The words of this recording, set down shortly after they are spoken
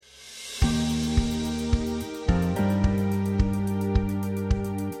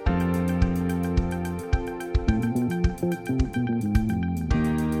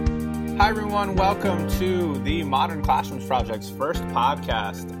everyone. Welcome to the Modern Classrooms Project's first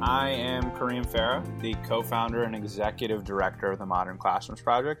podcast. I am Kareem Farah, the co-founder and executive director of the Modern Classrooms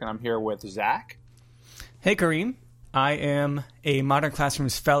Project, and I'm here with Zach. Hey, Kareem. I am a Modern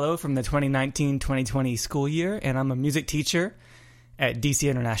Classrooms Fellow from the 2019-2020 school year, and I'm a music teacher at DC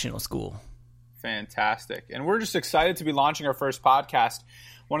International School. Fantastic. And we're just excited to be launching our first podcast.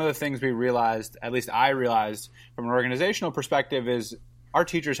 One of the things we realized, at least I realized from an organizational perspective, is our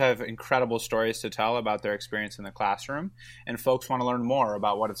teachers have incredible stories to tell about their experience in the classroom, and folks want to learn more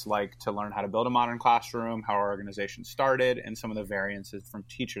about what it's like to learn how to build a modern classroom, how our organization started, and some of the variances from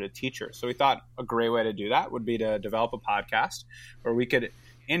teacher to teacher. So we thought a great way to do that would be to develop a podcast where we could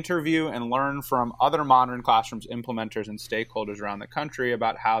interview and learn from other modern classrooms implementers and stakeholders around the country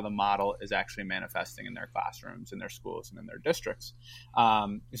about how the model is actually manifesting in their classrooms, in their schools, and in their districts.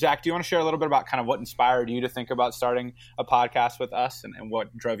 Zach, do you want to share a little bit about kind of what inspired you to think about starting a podcast with us and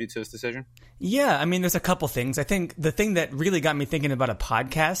what drove you to this decision? Yeah, I mean, there's a couple things. I think the thing that really got me thinking about a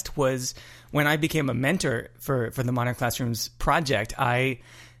podcast was when I became a mentor for the Modern Classrooms Project. I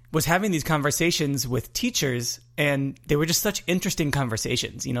was having these conversations with teachers, and they were just such interesting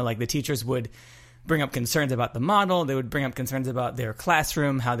conversations. You know, like the teachers would bring up concerns about the model. They would bring up concerns about their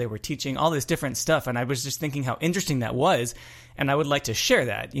classroom, how they were teaching, all this different stuff. And I was just thinking how interesting that was. And I would like to share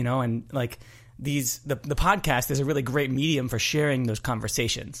that, you know, and like the podcast is a really great medium for sharing those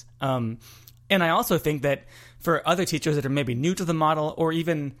conversations. And I also think that for other teachers that are maybe new to the model or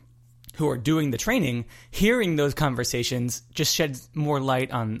even who are doing the training, hearing those conversations just sheds more light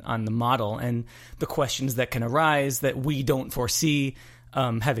on the model and the questions that can arise that we don't foresee,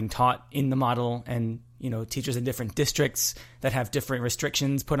 having taught in the model, and, you know, teachers in different districts that have different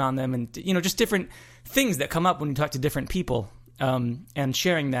restrictions put on them, and, you know, just different things that come up when you talk to different people. And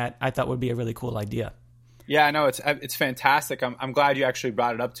sharing that, I thought would be a really cool idea. Yeah, I know it's fantastic. I'm glad you actually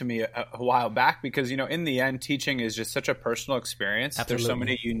brought it up to me a while back because, you know, in the end, teaching is just such a personal experience. Absolutely. There's so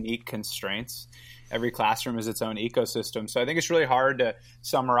many unique constraints. Every classroom is its own ecosystem. So I think it's really hard to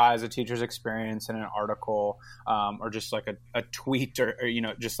summarize a teacher's experience in an article or just like a tweet or, you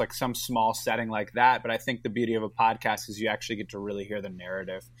know, just like some small setting like that. But I think the beauty of a podcast is you actually get to really hear the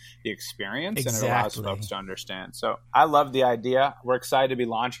narrative, the experience, Exactly. And it allows folks to understand. So I love the idea. We're excited to be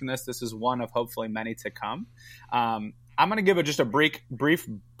launching this. This is one of hopefully many to come. I'm going to give just a brief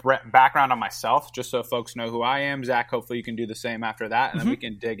background on myself, just so folks know who I am. Zach, hopefully you can do the same after that, and then we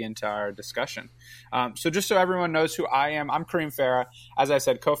can dig into our discussion. So just so everyone knows who I am, I'm Kareem Farah. As I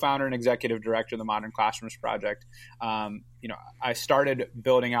said, co-founder and executive director of the Modern Classrooms Project. You know, I started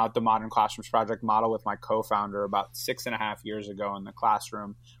building out the Modern Classrooms Project model with my co-founder about 6.5 years ago in the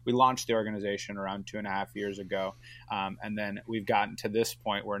classroom. We launched the organization around 2.5 years ago. And then we've gotten to this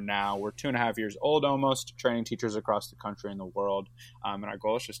point where now we're 2.5 years old almost, training teachers across the country and the world. And our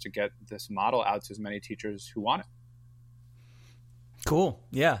goal is just to get this model out to as many teachers who want it. Cool.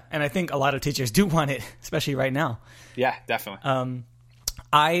 Yeah. And I think a lot of teachers do want it, especially right now. Yeah, definitely.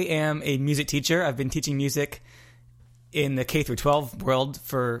 I am a music teacher. I've been teaching music in the K through 12 world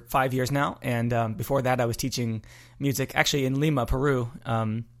for 5 years now. And before that, I was teaching music actually in Lima, Peru.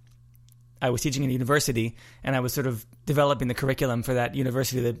 I was teaching in a university, and I was sort of developing the curriculum for that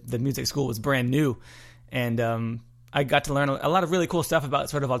university. The music school was brand new. And I got to learn a lot of really cool stuff about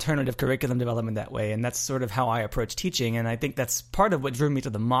sort of alternative curriculum development that way. And that's sort of how I approach teaching. And I think that's part of what drew me to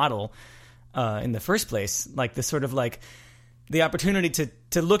the model in the first place. Like this sort of like the opportunity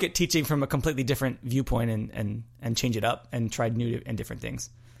to look at teaching from a completely different viewpoint and change it up and try new and different things.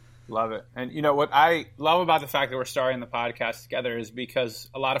 Love it. And, you know, what I love about the fact that we're starting the podcast together is because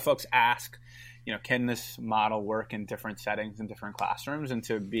a lot of folks ask, you know, can this model work in different settings in different classrooms? And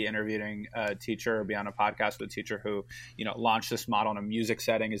to be interviewing a teacher or be on a podcast with a teacher who, you know, launched this model in a music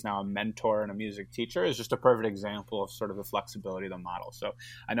setting, is now a mentor and a music teacher, is just a perfect example of sort of the flexibility of the model. So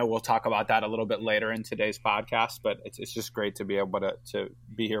I know we'll talk about that a little bit later in today's podcast, but it's just great to be able to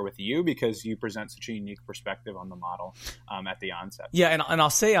be here with you because you present such a unique perspective on the model at the onset. Yeah, and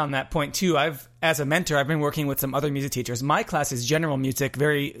I'll say on that point too, as a mentor, I've been working with some other music teachers. My class is general music,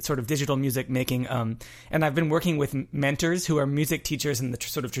 very sort of digital music making. And I've been working with mentors who are music teachers in the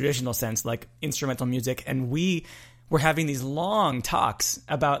sort of traditional sense, like instrumental music. And we were having these long talks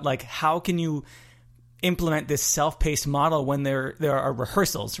about like, how can you implement this self-paced model when there are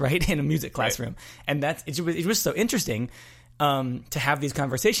rehearsals, right, in a music classroom? Right. And it was so interesting to have these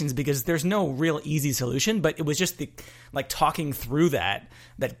conversations because there's no real easy solution, but it was just like talking through that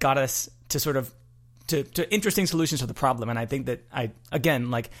got us to sort of to interesting solutions to the problem. And I think that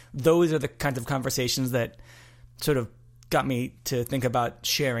those are the kinds of conversations that sort of got me to think about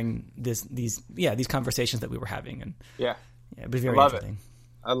sharing these conversations that we were having. And yeah, it was very interesting.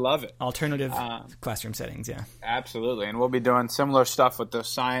 I love it. Alternative classroom settings, yeah. Absolutely. And we'll be doing similar stuff with those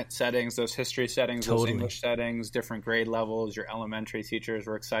science settings, those history settings, Totally. those English settings, different grade levels, your elementary teachers.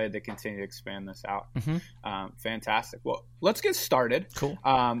 We're excited to continue to expand this out. Fantastic. Well, let's get started Cool.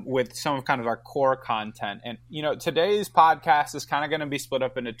 with some of kind of our core content. And, today's podcast is kind of going to be split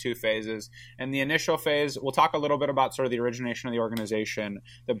up into two phases. In the initial phase, we'll talk a little bit about sort of the origination of the organization,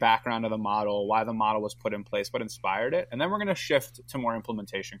 the background of the model, why the model was put in place, what inspired it. And then we're going to shift to more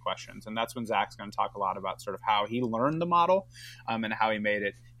implementation questions. And that's when Zach's going to talk a lot about sort of how he learned the model and how he made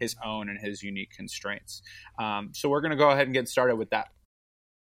it his own and his unique constraints. So we're going to go ahead and get started with that.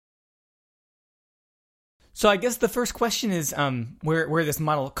 So I guess the first question is where this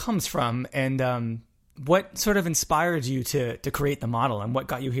model comes from, and what sort of inspired you to create the model, and what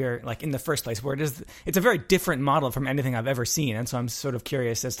got you here, like, in the first place? It's a very different model from anything I've ever seen, and so I'm sort of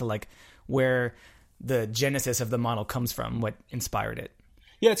curious as to like where the genesis of the model comes from, what inspired it.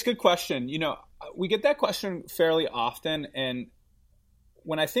 Yeah, it's a good question. We get that question fairly often. And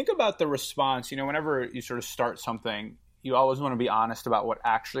when I think about the response, whenever you sort of start something, you always want to be honest about what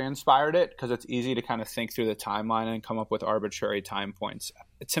actually inspired it, because it's easy to kind of think through the timeline and come up with arbitrary time points.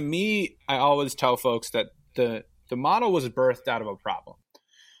 To me, I always tell folks that the model was birthed out of a problem.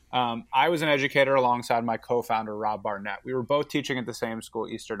 I was an educator alongside my co-founder, Rob Barnett. We were both teaching at the same school,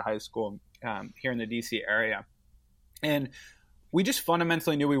 Eastern High School, here in the DC area. And we just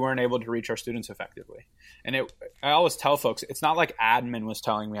fundamentally knew we weren't able to reach our students effectively. And I always tell folks, it's not like admin was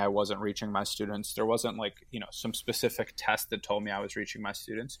telling me I wasn't reaching my students. There wasn't like, some specific test that told me I was reaching my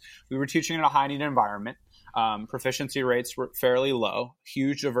students. We were teaching in a high need environment. Proficiency rates were fairly low,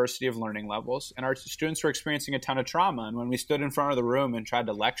 huge diversity of learning levels, and our students were experiencing a ton of trauma. And when we stood in front of the room and tried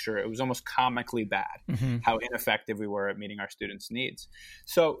to lecture, it was almost comically bad how ineffective we were at meeting our students' needs.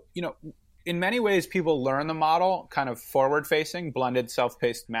 So, in many ways, people learn the model kind of forward-facing, blended,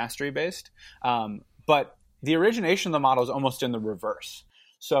 self-paced, mastery-based. But the origination of the model is almost in the reverse.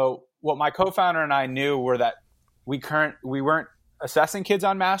 So what my co-founder and I knew were that we weren't assessing kids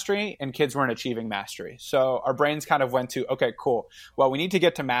on mastery, and kids weren't achieving mastery. So our brains kind of went to, okay, cool. Well, we need to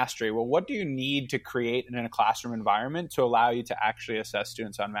get to mastery. Well, what do you need to create in a classroom environment to allow you to actually assess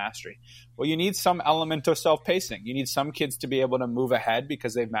students on mastery? Well, you need some element of self-pacing. You need some kids to be able to move ahead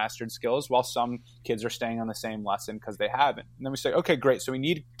because they've mastered skills, while some kids are staying on the same lesson because they haven't. And then we say, okay, great. So we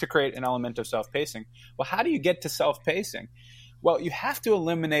need to create an element of self-pacing. Well, how do you get to self-pacing? Well, you have to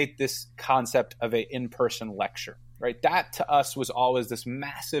eliminate this concept of an in-person lecture. Right? That to us was always this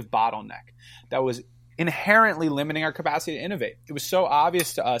massive bottleneck that was inherently limiting our capacity to innovate. It was so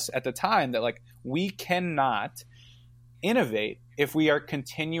obvious to us at the time that like we cannot innovate if we are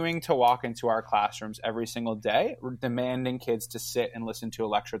continuing to walk into our classrooms every single day, demanding kids to sit and listen to a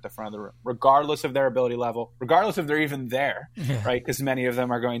lecture at the front of the room, regardless of their ability level, regardless if they're even there, right? Because many of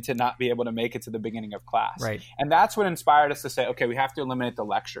them are going to not be able to make it to the beginning of class. Right. And that's what inspired us to say, okay, we have to eliminate the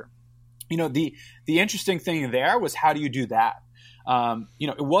lecture. The interesting thing there was, how do you do that?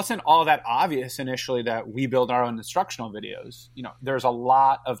 It wasn't all that obvious initially that we build our own instructional videos. There's a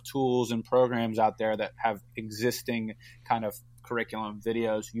lot of tools and programs out there that have existing kind of curriculum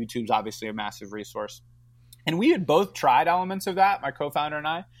videos. YouTube's obviously a massive resource. And we had both tried elements of that, my co-founder and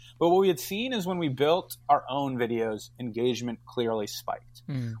I. But what we had seen is when we built our own videos, engagement clearly spiked.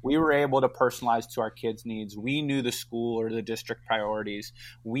 We were able to personalize to our kids' needs. We knew the school or the district priorities.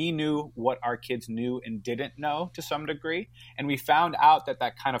 We knew what our kids knew and didn't know to some degree. And we found out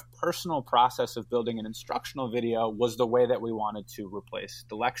that kind of personal process of building an instructional video was the way that we wanted to replace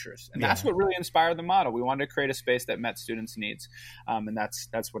the lectures. And that's what really inspired the model. We wanted to create a space that met students' needs. And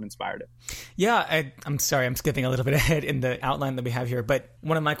that's what inspired it. Yeah, I'm sorry, I'm skipping a little bit ahead in the outline that we have here. But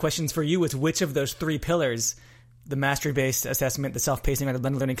one of my questions for you is, which of those three pillars, the mastery-based assessment, the self-pacing, or the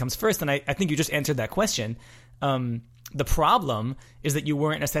blended learning, comes first? And I think you just answered that question. The problem is that you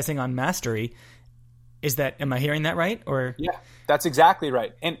weren't assessing on mastery. Am I hearing that right? Or yeah, that's exactly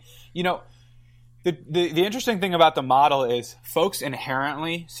right. And the interesting thing about the model is folks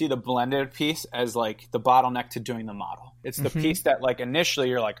inherently see the blended piece as like the bottleneck to doing the model. It's the piece that like initially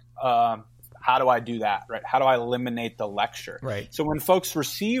you're like, how do I do that, right? How do I eliminate the lecture? Right. So when folks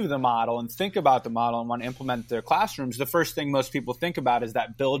receive the model and think about the model and want to implement their classrooms, the first thing most people think about is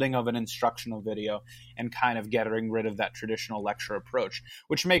that building of an instructional video and kind of getting rid of that traditional lecture approach,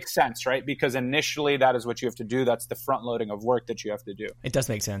 which makes sense, right? Because initially that is what you have to do. That's the front loading of work that you have to do. It does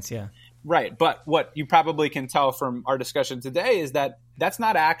make sense, yeah. Right. But what you probably can tell from our discussion today is that that's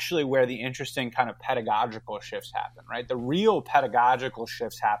not actually where the interesting kind of pedagogical shifts happen, right? The real pedagogical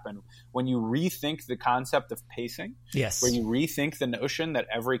shifts happen when you rethink the concept of pacing, yes, where you rethink the notion that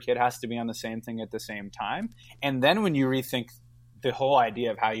every kid has to be on the same thing at the same time. And then when you rethink the whole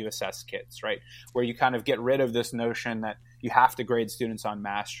idea of how you assess kids, right? Where you kind of get rid of this notion that you have to grade students on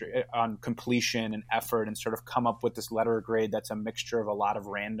mastery, on completion and effort, and sort of come up with this letter grade that's a mixture of a lot of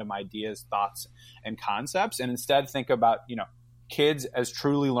random ideas, thoughts, and concepts. And instead think about, kids as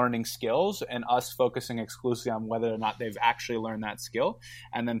truly learning skills, and us focusing exclusively on whether or not they've actually learned that skill,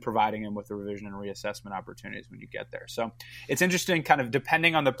 and then providing them with the revision and reassessment opportunities when you get there. So it's interesting, kind of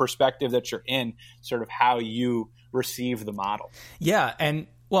depending on the perspective that you're in, sort of how you receive the model. Yeah. And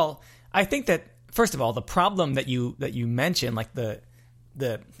well, I think that first of all, the problem that you mentioned, like the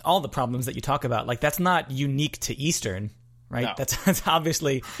all the problems that you talk about, like that's not unique to Eastern, right? No. That's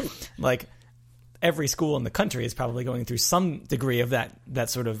obviously like every school in the country is probably going through some degree of that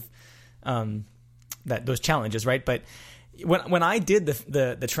sort of those challenges, right? But when I did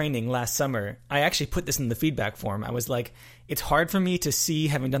the training last summer, I actually put this in the feedback form. I was like, it's hard for me to see,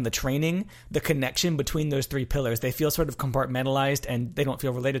 having done the training, the connection between those three pillars. They feel sort of compartmentalized and they don't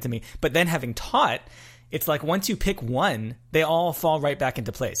feel related to me. But then having taught, it's like once you pick one, they all fall right back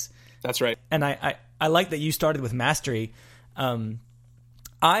into place. That's right. And I like that you started with mastery.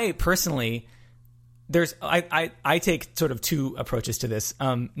 I personally... I take sort of two approaches to this.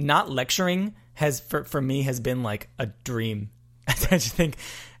 Not lecturing for me has been like a dream. I just think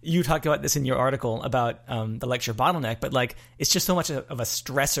you talked about this in your article about the lecture bottleneck, but like it's just so much of a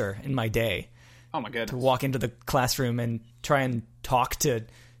stressor in my day. Oh my goodness. To walk into the classroom and try and talk to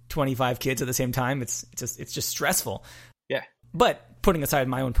 25 kids at the same time, it's just stressful. Yeah. But putting aside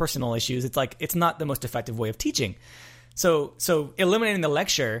my own personal issues, it's like it's not the most effective way of teaching. So eliminating the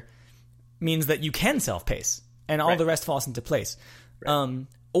lecture means that you can self-pace and all the rest falls into place. Right.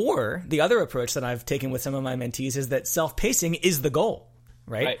 Or the other approach that I've taken with some of my mentees is that self-pacing is the goal,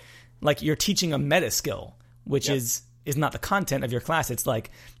 right? Like you're teaching a meta skill, which is not the content of your class. It's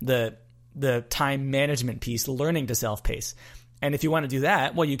like the time management piece, learning to self-pace. And if you want to do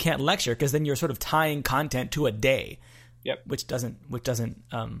that, well, you can't lecture because then you're sort of tying content to a day, which doesn't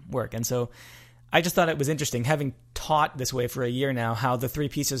work. And so I just thought it was interesting, having taught this way for a year now, how the three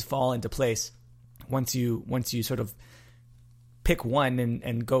pieces fall into place once you sort of pick one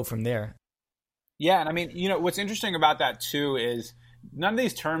and go from there. Yeah, and I mean, what's interesting about that too is none of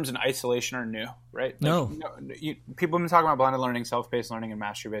these terms in isolation are new, right? No. People have been talking about blended learning, self-paced learning, and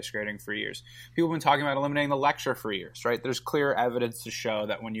mastery-based grading for years. People have been talking about eliminating the lecture for years, right? There's clear evidence to show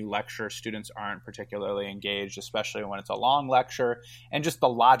that when you lecture, students aren't particularly engaged, especially when it's a long lecture, and just the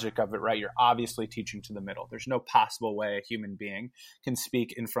logic of it, right? You're obviously teaching to the middle. There's no possible way a human being can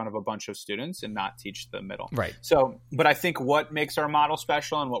speak in front of a bunch of students and not teach the middle. Right. So, but I think what makes our model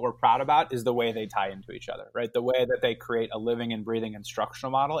special and what we're proud about is the way they tie into each other, right? The way that they create a living and breathing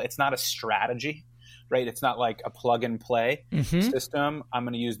instructional model. It's not a strategy, right? It's not like a plug and play system. I'm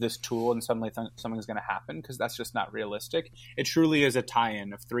going to use this tool and suddenly something's going to happen, because that's just not realistic. It truly is a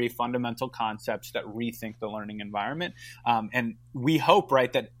tie-in of three fundamental concepts that rethink the learning environment. And we hope,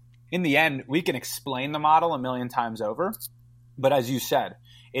 right, that in the end, we can explain the model a million times over. But as you said,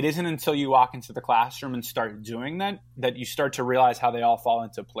 it isn't until you walk into the classroom and start doing that you start to realize how they all fall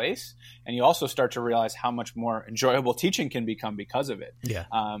into place. And you also start to realize how much more enjoyable teaching can become because of it. Yeah.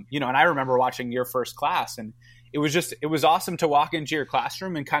 And I remember watching your first class, and it was awesome to walk into your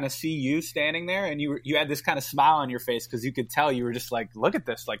classroom and kind of see you standing there, and you had this kind of smile on your face because you could tell you were just like, look at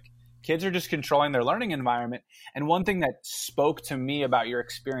this, like kids are just controlling their learning environment. And one thing that spoke to me about your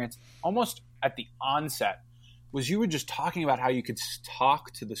experience almost at the onset was you were just talking about how you could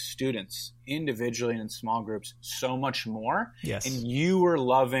talk to the students individually and in small groups so much more. Yes. And you were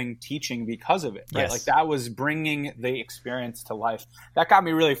loving teaching because of it, right? Yes. Like that was bringing the experience to life. That got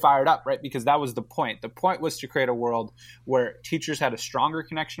me really fired up, right? Because that was the point. The point was to create a world where teachers had a stronger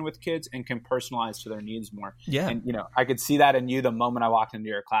connection with kids and can personalize to their needs more. Yeah. And, I could see that in you the moment I walked into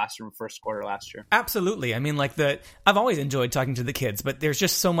your classroom first quarter last year. Absolutely. I mean, I've always enjoyed talking to the kids, but there's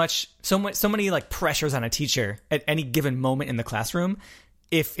just so many like pressures on a teacher at any given moment in the classroom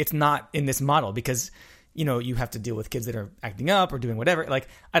if it's not in this model, because you have to deal with kids that are acting up or doing whatever. Like,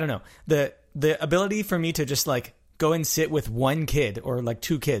 I don't know, the ability for me to just like go and sit with one kid or like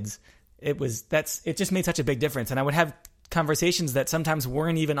two kids, it just made such a big difference. And I would have conversations that sometimes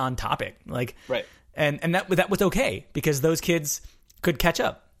weren't even on topic, like, right. And that was okay, because those kids could catch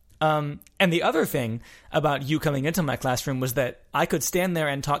up. And the other thing about you coming into my classroom was that I could stand there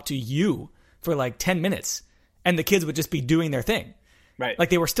and talk to you for like 10 minutes and the kids would just be doing their thing. Right.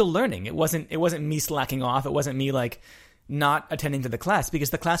 Like they were still learning. It wasn't me slacking off. It wasn't me like not attending to the class, because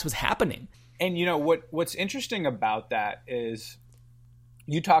the class was happening. And what's interesting about that is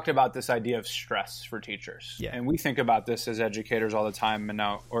you talked about this idea of stress for teachers. Yeah. And we think about this as educators all the time, and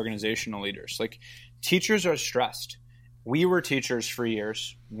now organizational leaders. Like, teachers are stressed. we were teachers for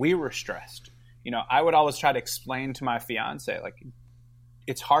years. We were stressed. I would always try to explain to my fiance, like,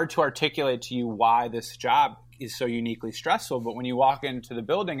 it's hard to articulate to you why this job is so uniquely stressful. But when you walk into the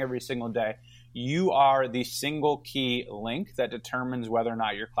building every single day, you are the single key link that determines whether or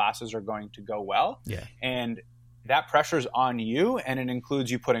not your classes are going to go well. Yeah. And that pressure's on you, and it includes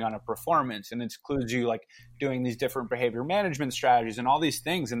you putting on a performance, and it includes you like doing these different behavior management strategies and all these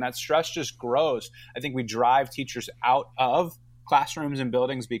things. And that stress just grows. I think we drive teachers out of classrooms and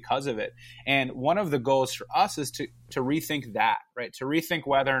buildings because of it. And one of the goals for us is to rethink that, right? To rethink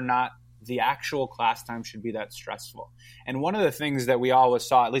whether or not the actual class time should be that stressful. And one of the things that we always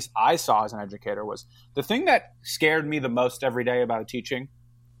saw, at least I saw as an educator, was the thing that scared me the most every day about teaching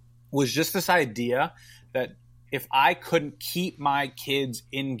was just this idea that if I couldn't keep my kids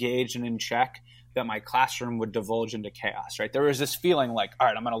engaged and in check, that my classroom would divulge into chaos, right? There was this feeling like, all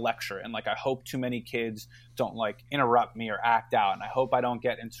right, I'm going to lecture, and like I hope too many kids don't like interrupt me or act out, and I hope I don't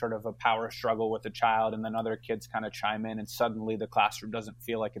get in sort of a power struggle with a child, and then other kids kind of chime in, and suddenly the classroom doesn't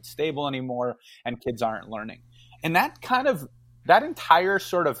feel like it's stable anymore, and kids aren't learning. And that entire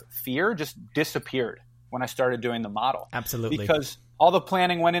sort of fear just disappeared when I started doing the model. Absolutely. Because all the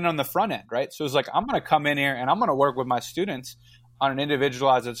planning went in on the front end, right? So it was like, I'm going to come in here and I'm going to work with my students on an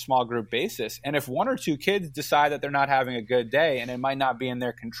individualized and small group basis. And if one or two kids decide that they're not having a good day and it might not be in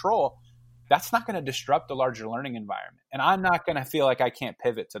their control, that's not going to disrupt the larger learning environment. And I'm not going to feel like I can't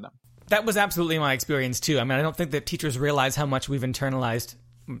pivot to them. That was absolutely my experience too. I mean, I don't think that teachers realize how much we've internalized.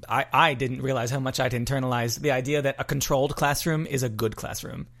 I didn't realize how much I'd internalized the idea that a controlled classroom is a good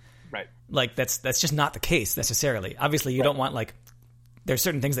classroom. Right. Like that's just not the case necessarily. Obviously, you don't want like, there's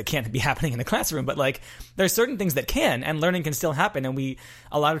certain things that can't be happening in a classroom, but like there's certain things that can, and learning can still happen. And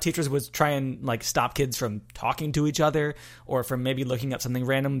a lot of teachers would try and like stop kids from talking to each other, or from maybe looking up something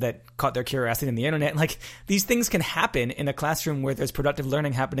random that caught their curiosity on the internet. Like these things can happen in a classroom where there's productive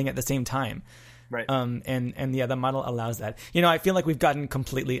learning happening at the same time. Right. And yeah, the model allows that. I feel like we've gotten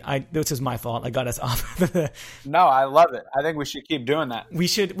completely, this is my fault. I got us off. No, I love it. I think we should keep doing that. We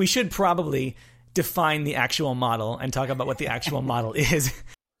should probably define the actual model and talk about what the actual model is.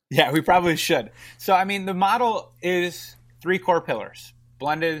 Yeah, we probably should. So, I mean, the model is 3 core pillars: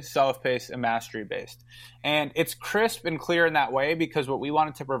 blended, self-paced, and mastery-based. And it's crisp and clear in that way because what we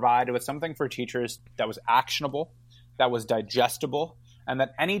wanted to provide was something for teachers that was actionable, that was digestible, and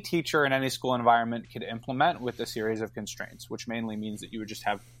that any teacher in any school environment could implement with a series of constraints, which mainly means that you would just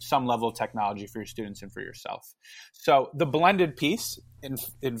have some level of technology for your students and for yourself. So the blended piece,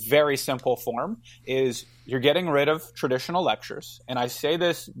 in very simple form, is you're getting rid of traditional lectures. And I say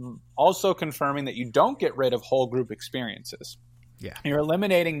this also confirming that you don't get rid of whole group experiences. Yeah. You're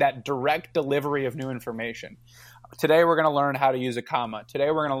eliminating that direct delivery of new information. Today, we're going to learn how to use a comma. Today,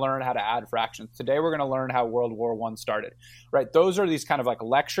 we're going to learn how to add fractions. Today, we're going to learn how World War I started, right? Those are these kind of like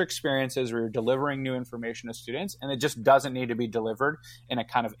lecture experiences where you're delivering new information to students, and it just doesn't need to be delivered in a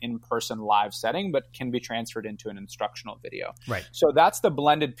kind of in-person live setting, but can be transferred into an instructional video. Right. So that's the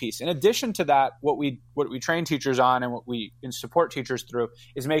blended piece. In addition to that, what we train teachers on and what we support teachers through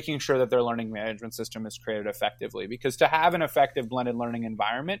is making sure that their learning management system is created effectively. Because to have an effective blended learning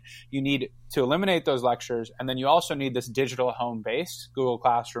environment, you need to eliminate those lectures, and then you also need this digital home base, Google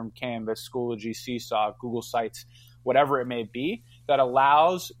Classroom, Canvas, Schoology, Seesaw, Google Sites, whatever it may be, that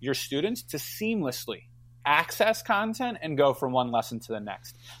allows your students to seamlessly access content and go from one lesson to the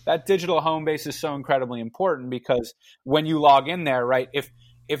next. That digital home base is so incredibly important because when you log in there, right, if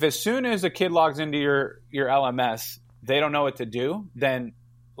as soon as a kid logs into your LMS, they don't know what to do, then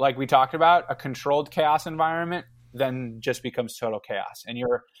like we talked about, a controlled chaos environment then just becomes total chaos. And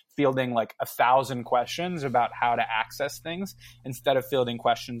you're fielding like 1,000 questions about how to access things instead of fielding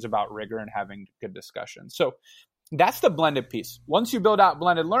questions about rigor and having good discussion. So that's the blended piece. Once you build out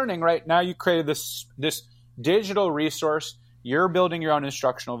blended learning, right, now you created this digital resource. You're building your own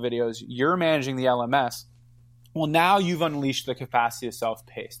instructional videos. You're managing the LMS. Well, now you've unleashed the capacity of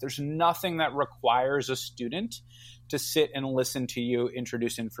self-paced. There's nothing that requires a student to sit and listen to you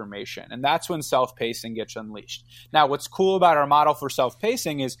introduce information. And that's when self-pacing gets unleashed. Now, what's cool about our model for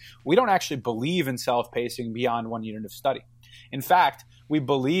self-pacing is we don't actually believe in self-pacing beyond 1 unit of study. In fact, we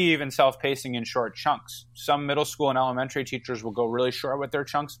believe in self-pacing in short chunks. Some middle school and elementary teachers will go really short with their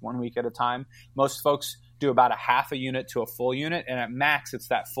chunks, 1 week at a time. Most folks do about a half a unit to a full unit, and at max, it's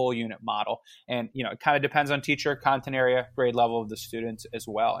that full unit model. And it kind of depends on teacher, content area, grade level of the students as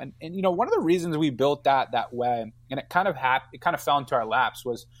well. And one of the reasons we built that way, and it kind of fell into our laps,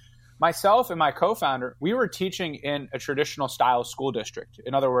 was myself and my co-founder, we were teaching in a traditional style school district.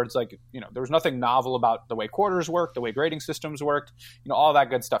 In other words, like, there was nothing novel about the way quarters worked, the way grading systems worked, all that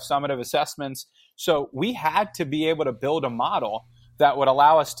good stuff, summative assessments. So we had to be able to build a model that would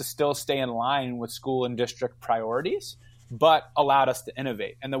allow us to still stay in line with school and district priorities, but allowed us to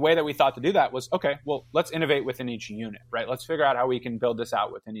innovate. And the way that we thought to do that was, okay, well, let's innovate within each unit, right? Let's figure out how we can build this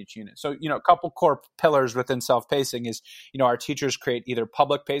out within each unit. So, a couple core pillars within self-pacing is, our teachers create either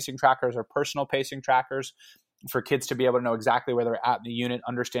public pacing trackers or personal pacing trackers for kids to be able to know exactly where they're at in the unit,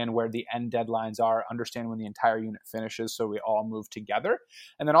 understand where the end deadlines are, understand when the entire unit finishes so we all move together.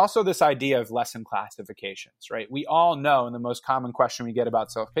 And then also this idea of lesson classifications, right? We all know, and the most common question we get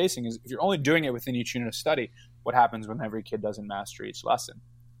about self-pacing is, if you're only doing it within each unit of study, what happens when every kid doesn't master each lesson?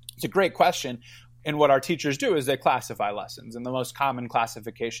 It's a great question. And what our teachers do is they classify lessons. And the most common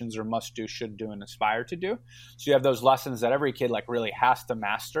classifications are must do, should do, and aspire to do. So you have those lessons that every kid really has to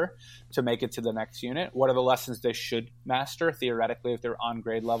master to make it to the next unit. What are the lessons they should master theoretically if they're on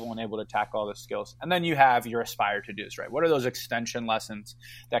grade level and able to tackle all the skills? And then you have your aspire to do's, right? What are those extension lessons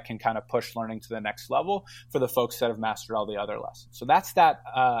that can kind of push learning to the next level for the folks that have mastered all the other lessons? So that's that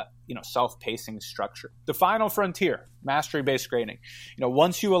self-pacing structure. The final frontier, mastery-based grading.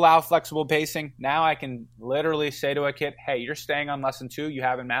 Once you allow flexible pacing, now I can literally say to a kid, hey, you're staying on lesson 2. You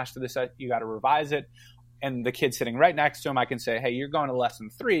haven't mastered this. You got to revise it. And the kid sitting right next to him, I can say, hey, you're going to lesson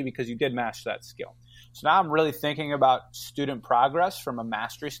 3 because you did master that skill. So now I'm really thinking about student progress from a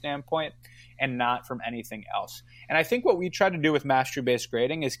mastery standpoint and not from anything else. And I think what we try to do with mastery-based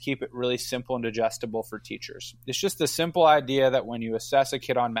grading is keep it really simple and digestible for teachers. It's just the simple idea that when you assess a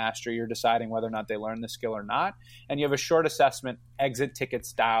kid on mastery, you're deciding whether or not they learn the skill or not. And you have a short assessment, exit ticket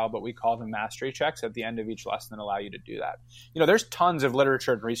style, but we call them mastery checks at the end of each lesson that allow you to do that. There's tons of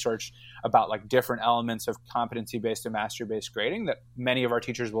literature and research about different elements of competency-based and mastery-based grading that many of our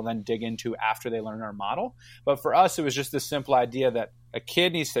teachers will then dig into after they learn our model. But for us, it was just this simple idea that a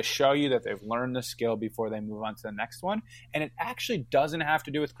kid needs to show you that they've learned the skill before they move on to the next one. And it actually doesn't have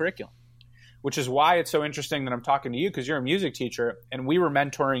to do with curriculum, which is why it's so interesting that I'm talking to you, because you're a music teacher and we were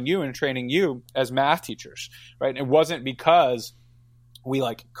mentoring you and training you as math teachers, right? And it wasn't because we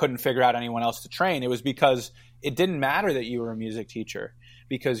couldn't figure out anyone else to train. It was because it didn't matter that you were a music teacher,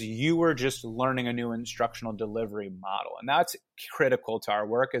 because you were just learning a new instructional delivery model. And that's critical to our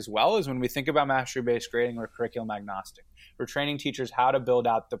work as well, as when we think about mastery-based grading, we're curriculum agnostic. We're training teachers how to build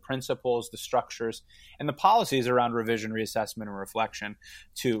out the principles, the structures, and the policies around revision, reassessment, and reflection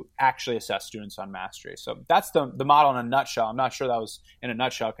to actually assess students on mastery. So that's the model in a nutshell. I'm not sure that was in a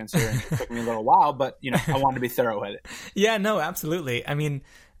nutshell, considering it took me a little while, but I wanted to be thorough with it. Yeah, no, absolutely. I mean,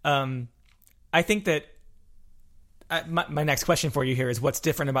 I think that my next question for you here is what's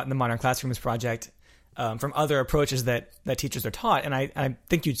different about the Modern Classrooms project from other approaches that teachers are taught. And I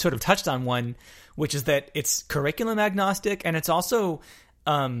think you sort of touched on one, which is that it's curriculum agnostic, and it's also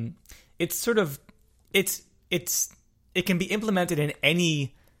it can be implemented in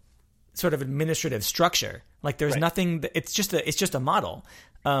any sort of administrative structure. There's nothing. It's just a model,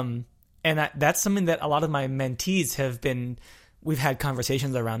 and that's something that a lot of my mentees have been. We've had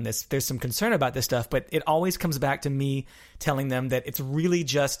conversations around this. There's some concern about this stuff, but it always comes back to me telling them that it's really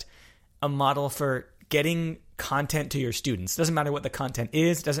just a model for getting content to your students. Doesn't matter what the content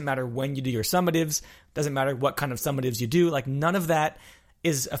is. Doesn't matter when you do your summatives. Doesn't matter what kind of summatives you do. None of that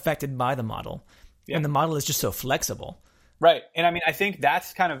is affected by the model. Yeah. And the model is just so flexible. Right. And I mean, I think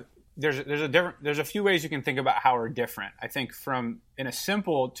that's kind of, there's a few ways you can think about how we're different. I think in a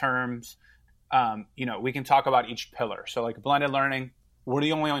simple terms, we can talk about each pillar. So blended learning, we're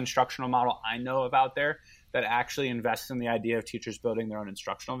the only instructional model I know of out there that actually invests in the idea of teachers building their own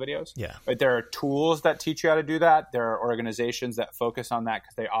instructional videos. Yeah. Right? There are tools that teach you how to do that. There are organizations that focus on that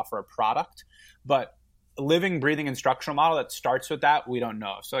because they offer a product. But a living, breathing instructional model that starts with that, we don't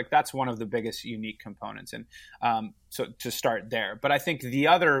know. So that's one of the biggest unique components. And so to start there. But I think the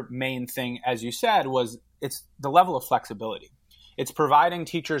other main thing, as you said, was it's the level of flexibility. It's providing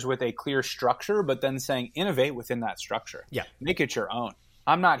teachers with a clear structure, but then saying innovate within that structure. Yeah. Make it your own.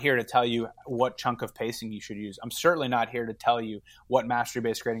 I'm not here to tell you what chunk of pacing you should use. I'm certainly not here to tell you what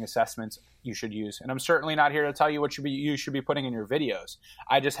mastery-based grading assessments you should use. And I'm certainly not here to tell you what you should be putting in your videos.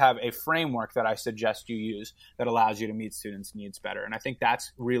 I just have a framework that I suggest you use that allows you to meet students' needs better. And I think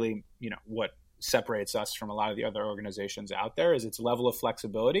that's really, what separates us from a lot of the other organizations out there is its level of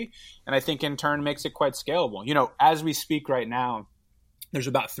flexibility. And I think in turn makes it quite scalable. As we speak right now, there's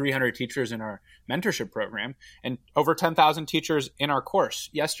about 300 teachers in our mentorship program and over 10,000 teachers in our course.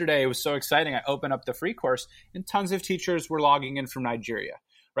 Yesterday, it was so exciting. I opened up the free course and tons of teachers were logging in from Nigeria,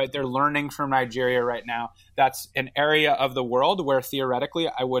 right? They're learning from Nigeria right now. That's an area of the world where theoretically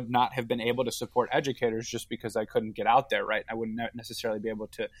I would not have been able to support educators just because I couldn't get out there, right? I wouldn't necessarily be able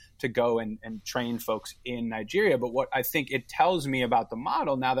to go and train folks in Nigeria. But what I think it tells me about the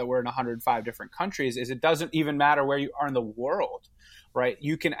model now that we're in 105 different countries is it doesn't even matter where you are in the world, right?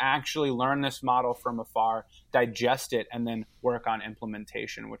 You can actually learn this model from afar, digest it, and then work on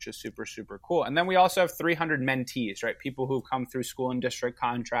implementation, which is super, super cool. And then we also have 300 mentees, right? People who come through school and district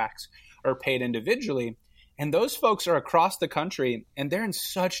contracts or paid individually. And those folks are across the country, and they're in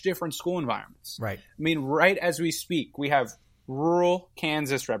such different school environments. Right. I mean, right as we speak, we have rural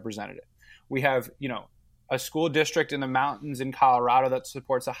Kansas represented. We have, a school district in the mountains in Colorado that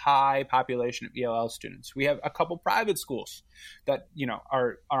supports a high population of ELL students. We have a couple private schools that,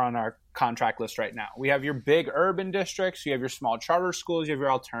 are on our contract list right now. We have your big urban districts, you have your small charter schools, you have your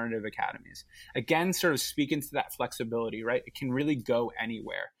alternative academies. Again, sort of speaking to that flexibility, right? It can really go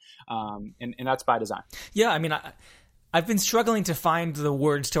anywhere. And that's by design. Yeah. I mean, I've been struggling to find the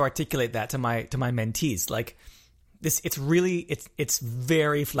words to articulate that to my mentees. Like, it's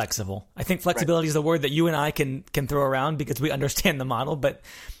very flexible. I think flexibility is the word that you and I can throw around because we understand the model, but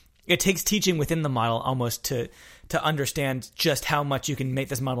it takes teaching within the model almost to understand just how much you can make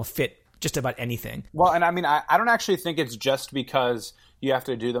this model fit just about anything. Well, and I mean, I don't actually think it's just because you have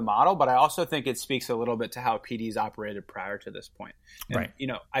to do the model, but I also think it speaks a little bit to how PDs operated prior to this point. And,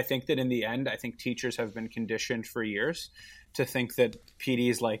 right. I think that in the end, I think teachers have been conditioned for years to think that PD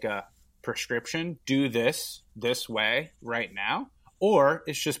is like a prescription, do this way right now, or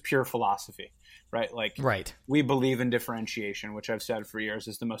it's just pure philosophy, right? Like, right. We believe in differentiation, which I've said for years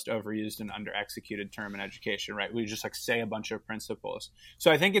is the most overused and under-executed term in education, right? We just say a bunch of principles.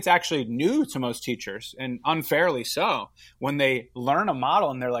 So I think it's actually new to most teachers, and unfairly so, when they learn a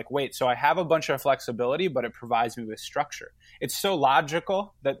model and they're like, wait, so I have a bunch of flexibility, but it provides me with structure. It's so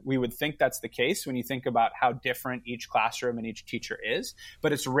logical that we would think that's the case when you think about how different each classroom and each teacher is,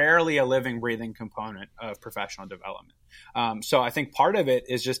 but it's rarely a living, breathing component of professional development. So I think part of it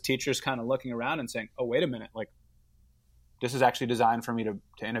is just teachers kind of looking around and saying, oh, wait a minute, like this is actually designed for me to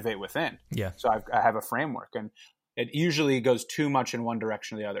innovate within. Yeah. So I have a framework, and it usually goes too much in one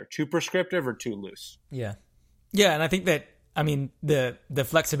direction or the other, too prescriptive or too loose. Yeah. Yeah. And I think that, I mean, the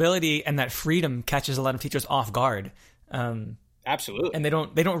flexibility and that freedom catches a lot of teachers off guard. Absolutely. And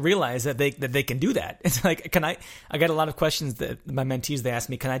they don't realize that they can do that. It's like, I get a lot of questions that my mentees, they ask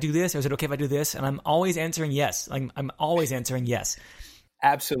me, can I do this? Or is it okay if I do this? And I'm always answering yes. I'm always answering yes.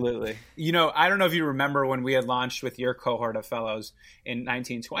 Absolutely. I don't know if you remember when we had launched with your cohort of fellows in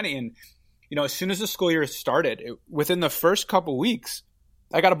 1920. And, as soon as the school year started, within the first couple weeks,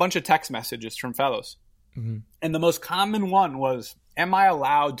 I got a bunch of text messages from fellows. Mm-hmm. And the most common one was, am I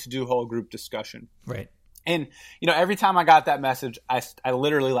allowed to do whole group discussion? Right. And, every time I got that message, I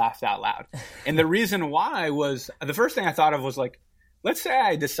literally laughed out loud. And the reason why was, the first thing I thought of was like, let's say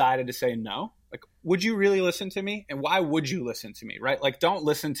I decided to say no. Like, would you really listen to me? And why would you listen to me, right? Like, don't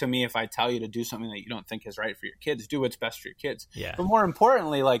listen to me if I tell you to do something that you don't think is right for your kids. Do what's best for your kids. Yeah. But more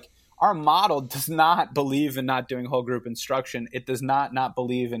importantly, like, our model does not believe in not doing whole group instruction. It does not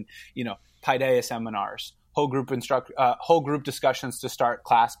believe in, Paideia seminars, whole group discussions to start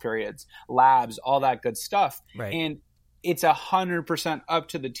class periods, labs, all that good stuff. Right. And it's 100% up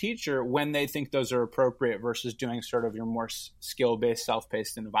to the teacher when they think those are appropriate versus doing sort of your more skill-based,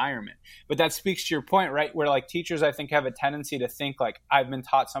 self-paced environment. But that speaks to your point, right? Where like teachers, I think, have a tendency to think like, I've been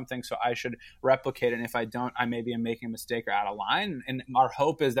taught something, so I should replicate it. And if I don't, I maybe am making a mistake or out of line. And our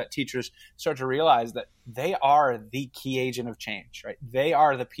hope is that teachers start to realize that they are the key agent of change, right? They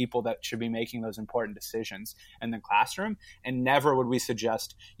are the people that should be making those important decisions in the classroom. And never would we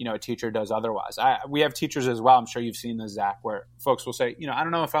suggest, a teacher does otherwise. We have teachers as well. I'm sure you've seen this, Zach, where folks will say, I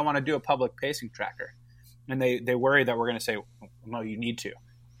don't know if I want to do a public pacing tracker. And they worry that we're going to say, no, you need to.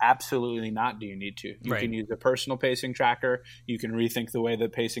 Absolutely not do you need to. You right. can use a personal pacing tracker. You can rethink the way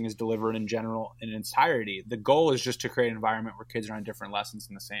that pacing is delivered in general in entirety. The goal is just to create an environment where kids are on different lessons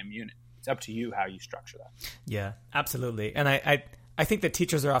in the same unit. It's up to you how you structure that. Yeah, absolutely. And I think that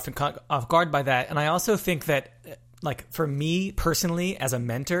teachers are often caught off guard by that. And I also think that, like, for me personally as a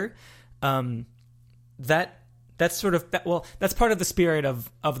mentor, that's sort of, well, that's part of the spirit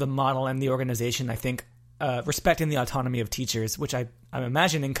of the model and the organization, I think, respecting the autonomy of teachers, which I'm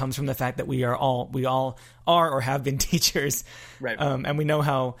imagining comes from the fact that we all are or have been teachers. Right. And we know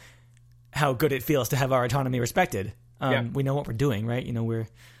how good it feels to have our autonomy respected. We know what we're doing, right?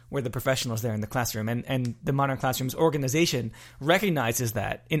 We're the professionals there in the classroom, and the Modern Classrooms organization recognizes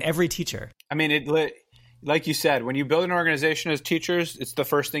that in every teacher. I mean, like you said, when you build an organization as teachers, it's the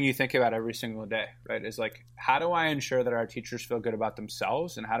first thing you think about every single day, right? Is like, how do I ensure that our teachers feel good about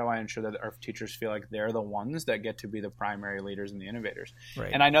themselves? And how do I ensure that our teachers feel like they're the ones that get to be the primary leaders and the innovators?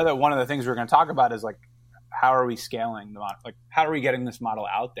 Right. And I know that one of the things we're going to talk about is like, how are we scaling the model? Like, how are we getting this model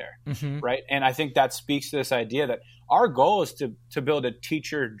out there, right? And I think that speaks to this idea that our goal is to build a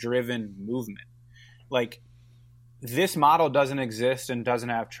teacher-driven movement. Like, this model doesn't exist and doesn't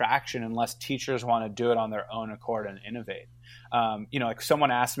have traction unless teachers want to do it on their own accord and innovate. Like someone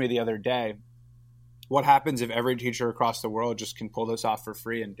asked me the other day, what happens if every teacher across the world just can pull this off for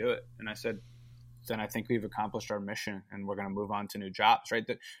free and do it? And I said, then I think we've accomplished our mission and we're going to move on to new jobs, right?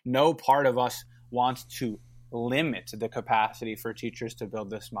 That no part of us wants to limit the capacity for teachers to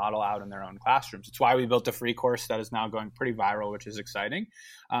build this model out in their own classrooms. It's why we built a free course that is now going pretty viral, which is exciting.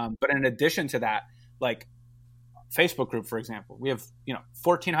 But in addition to that, like, Facebook group, for example, we have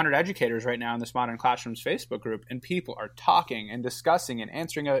 1,400 educators right now in this Modern Classrooms Facebook group, and people are talking and discussing and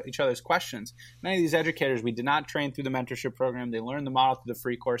answering each other's questions. Many of these educators we did not train through the mentorship program. They learned the model through the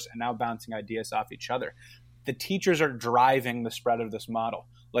free course and now bouncing ideas off each other. The teachers are driving the spread of this model,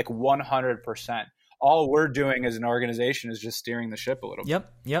 like 100%. All we're doing as an organization is just steering the ship a little bit.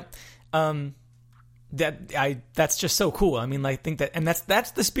 Yep. That's just so cool. I mean, I think that, and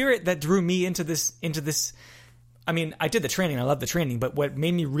that's the spirit that drew me into this. I mean, I did the training. I love the training, but what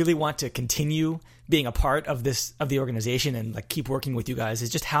made me really want to continue being a part of the organization and like keep working with you guys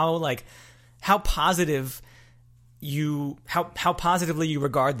is just how positively you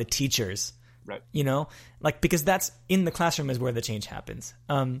regard the teachers, right? Because that's in the classroom is where the change happens.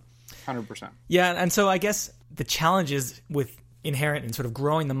 100%. Yeah, and so I guess the challenges with inherent in sort of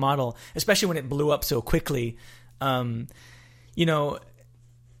growing the model, especially when it blew up so quickly,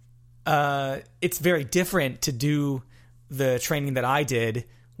 it's very different to do the training that I did,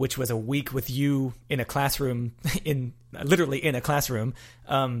 which was a week with you in a classroom, literally in a classroom,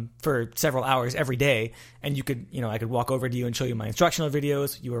 for several hours every day. And you could, I could walk over to you and show you my instructional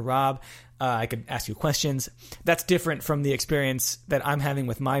videos. You were Rob. I could ask you questions. That's different from the experience that I'm having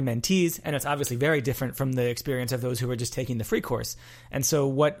with my mentees. And it's obviously very different from the experience of those who are just taking the free course. And so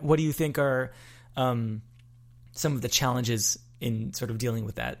what do you think are some of the challenges in sort of dealing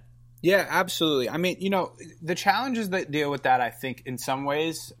with that? Yeah, absolutely. I mean, the challenges that deal with that, I think, in some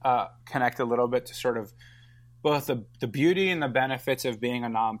ways connect a little bit to sort of both the beauty and the benefits of being a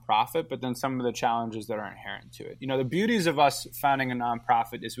nonprofit, but then some of the challenges that are inherent to it. The beauties of us founding a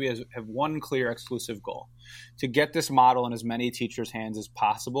nonprofit is we have one clear exclusive goal: to get this model in as many teachers' hands as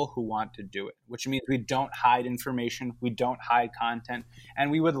possible who want to do it, which means we don't hide information, we don't hide content,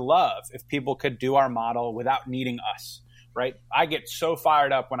 and we would love if people could do our model without needing us. Right? I get so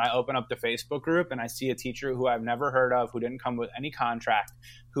fired up when I open up the Facebook group and I see a teacher who I've never heard of, who didn't come with any contract,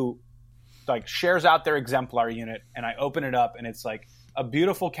 who like shares out their exemplar unit, and I open it up and it's like a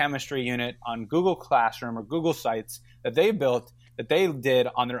beautiful chemistry unit on Google Classroom or Google Sites that they built, that they did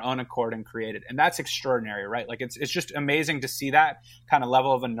on their own accord and created. And that's extraordinary, right? Like it's just amazing to see that kind of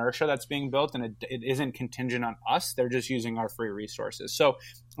level of inertia that's being built, and it isn't contingent on us. They're just using our free resources. So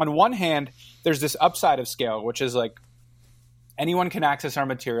on one hand, there's this upside of scale, which is like, anyone can access our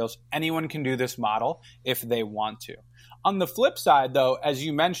materials. Anyone can do this model if they want to. On the flip side, though, as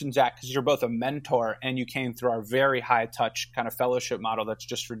you mentioned, Zach, because you're both a mentor and you came through our very high-touch kind of fellowship model that's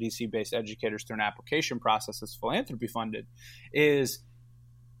just for DC-based educators through an application process that's philanthropy funded, is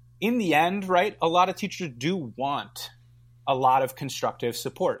in the end, right, a lot of teachers do want a lot of constructive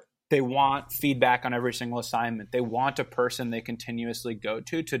support. They want feedback on every single assignment. They want a person they continuously go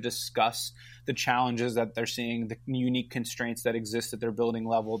to discuss the challenges that they're seeing, the unique constraints that exist at their building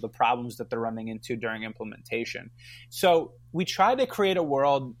level, the problems that they're running into during implementation. So we try to create a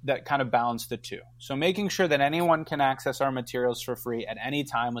world that kind of balances the two. So making sure that anyone can access our materials for free at any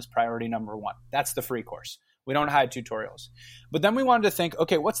time was priority number one. That's the free course. We don't hide tutorials. But then we wanted to think,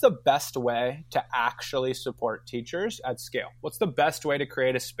 okay, what's the best way to actually support teachers at scale? What's the best way to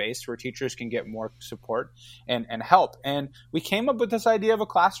create a space where teachers can get more support and help? And we came up with this idea of a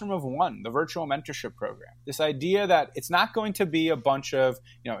classroom of one, the virtual mentorship program. This idea that it's not going to be a bunch of,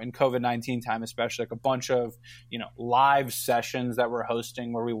 in COVID-19 time especially, like a bunch of, live sessions that we're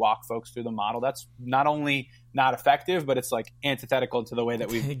hosting where we walk folks through the model. That's not only not effective, but it's like antithetical to the way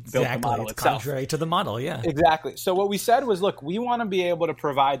that we've built the model it's itself. Contrary to the model, yeah. Exactly. So what we said was, look, we want to be able to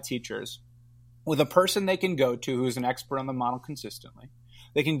provide teachers with a person they can go to who's an expert on the model consistently.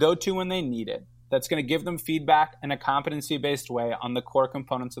 They can go to when they need it. That's going to give them feedback in a competency-based way on the core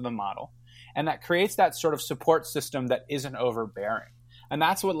components of the model. And that creates that sort of support system that isn't overbearing. And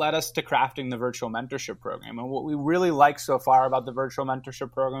that's what led us to crafting the virtual mentorship program. And what we really like so far about the virtual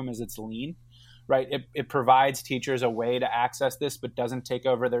mentorship program is it's lean. right? It provides teachers a way to access this, but doesn't take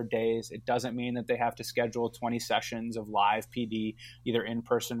over their days. It doesn't mean that they have to schedule 20 sessions of live PD, either in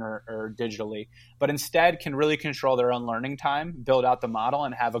person or digitally, but instead can really control their own learning time, build out the model,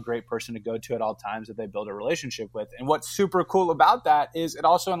 and have a great person to go to at all times that they build a relationship with. And what's super cool about that is it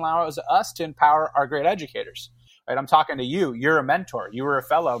also allows us to empower our great educators, right? I'm talking to you. You're a mentor. You were a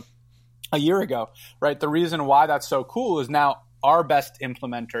fellow a year ago, right? The reason why that's so cool is now our best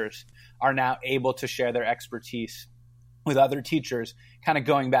implementers are now able to share their expertise with other teachers, kind of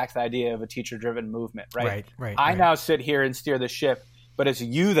going back to the idea of a teacher-driven movement, right? I now sit here and steer the ship, but it's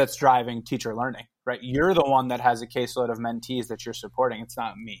you that's driving teacher learning, right? You're the one that has a caseload of mentees that you're supporting. It's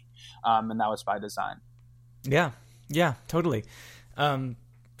not me. And that was by design. Yeah, totally. And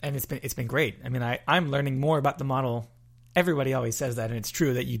it's been great. I mean, I'm learning more about the model. Everybody always says that, and it's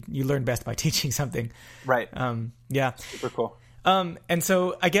true that you learn best by teaching something. Right. Yeah. Super cool. And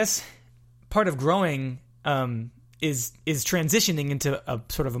so I guess part of growing is transitioning into a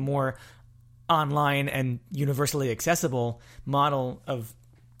sort of a more online and universally accessible model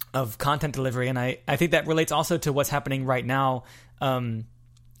of content delivery. And I think that relates also to what's happening right now in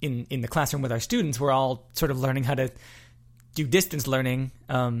the classroom with our students. We're all sort of learning how to do distance learning.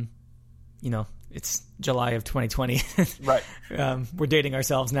 It's July of 2020. Right. We're dating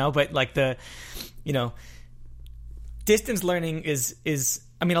ourselves now, but like distance learning is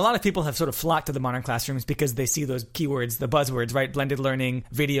I mean, a lot of people have sort of flocked to the modern classrooms because they see those keywords, the buzzwords, right? Blended learning,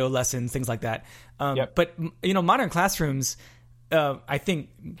 video lessons, things like that. But modern classrooms, I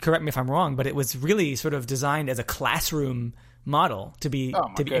think, correct me if I'm wrong, but it was really sort of designed as a classroom model to be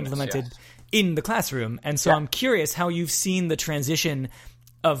implemented in the classroom. And so I'm curious how you've seen the transition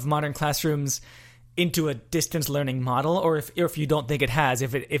of modern classrooms into a distance learning model, or if you don't think it has,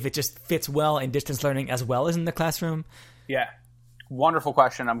 if it just fits well in distance learning as well as in the classroom. Yeah. Wonderful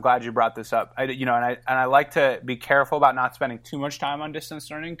question. I'm glad you brought this up. I like to be careful about not spending too much time on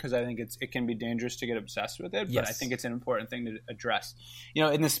distance learning because I think it can be dangerous to get obsessed with it. But I think it's an important thing to address.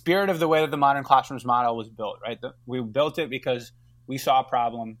 In the spirit of the way that the modern classrooms model was built, right? We built it because we saw a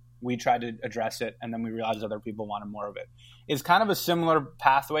problem, we tried to address it, and then we realized other people wanted more of it. It's kind of a similar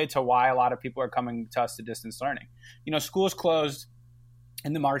pathway to why a lot of people are coming to us to distance learning. Schools closed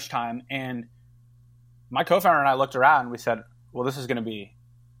in the March time, and my co-founder and I looked around and we said, well, this is going to be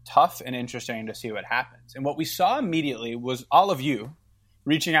tough and interesting to see what happens. And what we saw immediately was all of you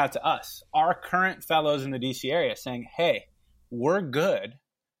reaching out to us, our current fellows in the DC area, saying, hey, we're good,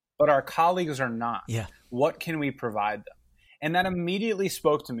 but our colleagues are not. Yeah. What can we provide them? And that immediately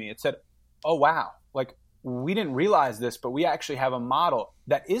spoke to me. It said, oh, wow, like we didn't realize this, but we actually have a model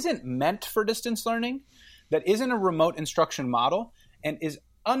that isn't meant for distance learning, that isn't a remote instruction model, and is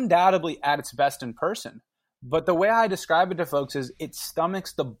undoubtedly at its best in person. But the way I describe it to folks is it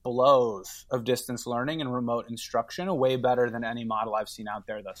stomachs the blows of distance learning and remote instruction way better than any model I've seen out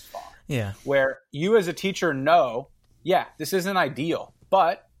there thus far. Yeah. Where you as a teacher know, yeah, this isn't ideal,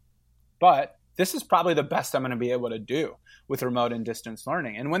 but this is probably the best I'm going to be able to do with remote and distance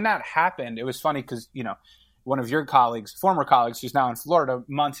learning. And when that happened, it was funny because, one of your colleagues, former colleagues, who's now in Florida,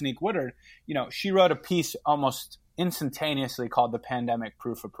 Montanique Woodard, she wrote a piece almost instantaneously called The Pandemic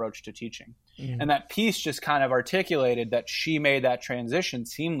Proof Approach to Teaching. Mm-hmm. And that piece just kind of articulated that she made that transition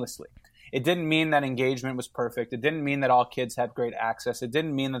seamlessly. It didn't mean that engagement was perfect. It didn't mean that all kids had great access. It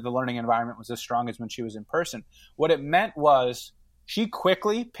didn't mean that the learning environment was as strong as when she was in person. What it meant was she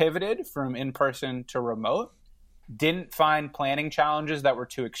quickly pivoted from in-person to remote, didn't find planning challenges that were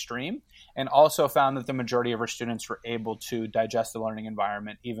too extreme, and also found that the majority of her students were able to digest the learning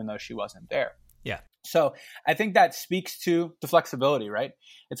environment even though she wasn't there. Yeah. So I think that speaks to the flexibility, right?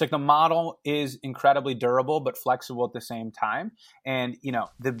 It's like the model is incredibly durable but flexible at the same time. And,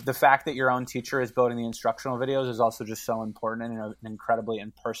 the fact that your own teacher is building the instructional videos is also just so important in an incredibly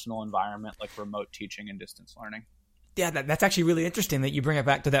impersonal environment like remote teaching and distance learning. Yeah, that's actually really interesting that you bring it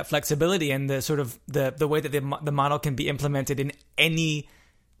back to that flexibility and the sort of the way that the model can be implemented in any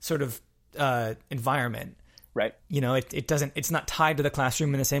sort of environment. Right. It's not tied to the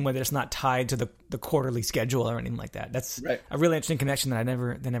classroom in the same way that it's not tied to the quarterly schedule or anything like that. That's right. A really interesting connection that I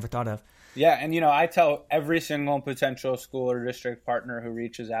never thought of. Yeah. And, I tell every single potential school or district partner who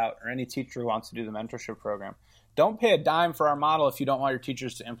reaches out, or any teacher who wants to do the mentorship program, don't pay a dime for our model if you don't want your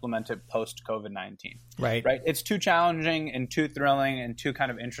teachers to implement it post-COVID-19. Right. It's too challenging and too thrilling and too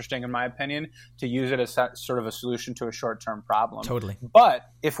kind of interesting, in my opinion, to use it as sort of a solution to a short-term problem. Totally. But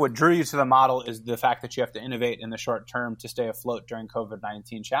if what drew you to the model is the fact that you have to innovate in the short term to stay afloat during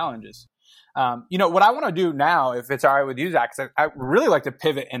COVID-19 challenges, what I want to do now, if it's all right with you, Zach, is I really like to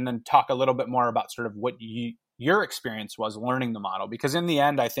pivot and then talk a little bit more about sort of what your experience was learning the model. Because in the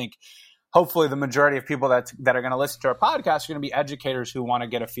end, I think hopefully the majority of people that are going to listen to our podcast are going to be educators who want to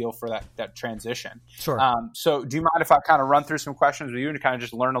get a feel for that transition. Sure. So do you mind if I kind of run through some questions with you and kind of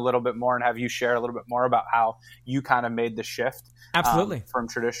just learn a little bit more and have you share a little bit more about how you kind of made the shift? Absolutely. From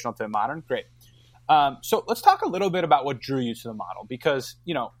traditional to modern? Great. So let's talk a little bit about what drew you to the model, because,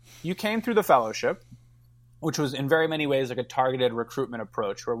 you came through the fellowship, which was in very many ways like a targeted recruitment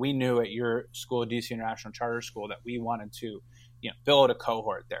approach, where we knew at your school, DC International Charter School, that we wanted to build a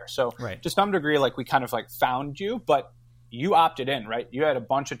cohort there. So to some degree, like we kind of like found you, but you opted in, right? You had a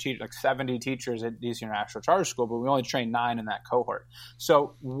bunch of teachers, like 70 teachers at DC International Charter School, but we only trained 9 in that cohort.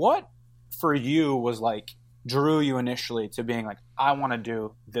 So what for you was like drew you initially to being like, I want to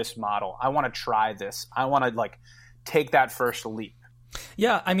do this model. I want to try this. I want to like take that first leap.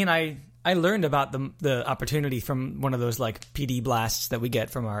 Yeah. I mean, I learned about the opportunity from one of those like PD blasts that we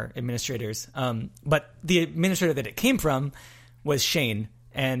get from our administrators. But the administrator that it came from was Shane.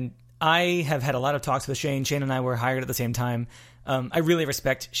 And I have had a lot of talks with Shane. Shane and I were hired at the same time. I really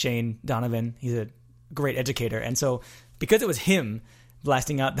respect Shane Donovan. He's a great educator. And so because it was him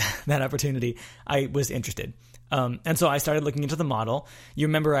blasting out that opportunity, I was interested. And so I started looking into the model. You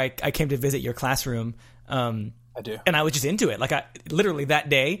remember I came to visit your classroom. I do. And I was just into it. Like literally that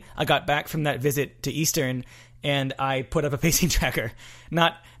day, I got back from that visit to Eastern and I put up a pacing tracker.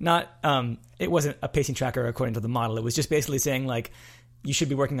 It wasn't a pacing tracker according to the model. It was just basically saying like, you should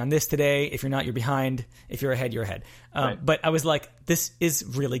be working on this today. If you're not, you're behind. If you're ahead, you're ahead. Right. But I was like, this is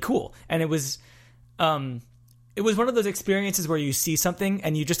really cool. And it was one of those experiences where you see something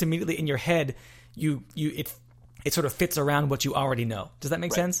and you just immediately in your head, it sort of fits around what you already know. Does that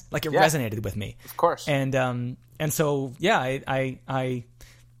make sense? Like it resonated with me. Of course. And so, yeah,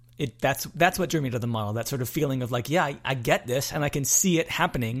 that's what drew me to the model. That sort of feeling of like, yeah, I get this and I can see it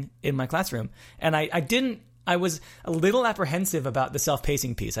happening in my classroom. And I was a little apprehensive about the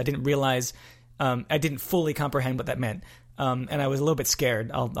self-pacing piece. I didn't realize, I didn't fully comprehend what that meant. And I was a little bit scared.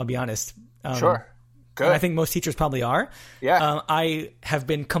 I'll be honest. Sure. Good. I think most teachers probably are. Yeah. I have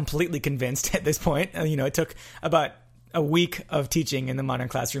been completely convinced at this point. It took about a week of teaching in the Modern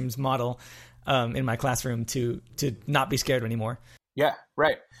Classrooms model in my classroom to not be scared anymore. Yeah,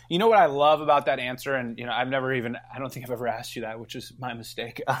 right. You know what I love about that answer, and I don't think I've ever asked you that, which is my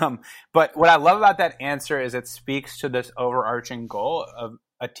mistake. But what I love about that answer is it speaks to this overarching goal of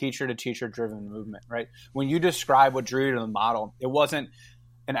a teacher-to-teacher driven movement, right? When you describe what drew you to the model, it wasn't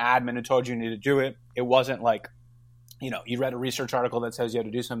an admin who told you need to do it. It wasn't like, you read a research article that says you had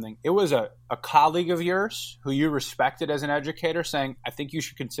to do something. It was a colleague of yours who you respected as an educator saying, I think you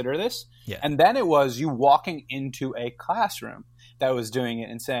should consider this. Yeah. And then it was you walking into a classroom that was doing it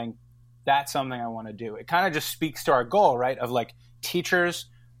and saying, that's something I want to do. It kind of just speaks to our goal, right? Of like teachers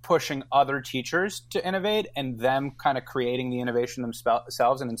pushing other teachers to innovate and them kind of creating the innovation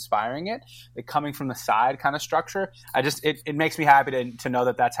themselves and inspiring it. Like coming from the side kind of structure. It makes me happy to know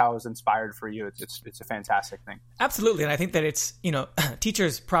that that's how it was inspired for you. It's a fantastic thing. Absolutely. And I think that it's,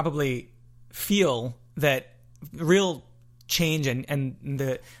 teachers probably feel that real change and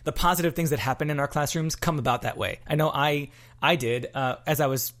the positive things that happen in our classrooms come about that way. I know I did, as I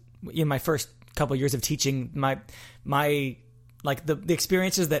was in my first couple of years of teaching, my like the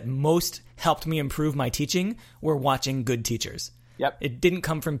experiences that most helped me improve my teaching were watching good teachers. Yep. It didn't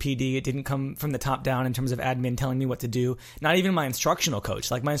come from PD. It didn't come from the top down in terms of admin telling me what to do. Not even my instructional coach.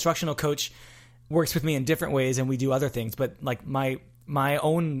 Like my instructional coach works with me in different ways and we do other things. But like my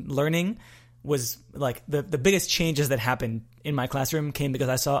own learning was like the biggest changes that happened in my classroom came because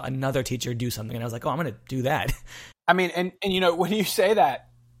I saw another teacher do something and I was like, oh, I'm going to do that. I mean, and when you say that,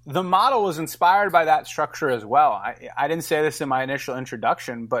 the model was inspired by that structure as well. I didn't say this in my initial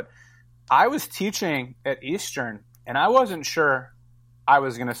introduction, but I was teaching at Eastern and I wasn't sure I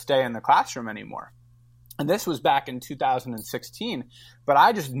was going to stay in the classroom anymore. And this was back in 2016, but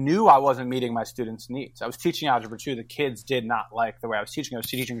I just knew I wasn't meeting my students' needs. I was teaching Algebra 2. The kids did not like the way I was teaching. I was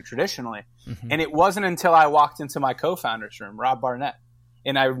teaching traditionally. Mm-hmm. And it wasn't until I walked into my co-founder's room, Rob Barnett.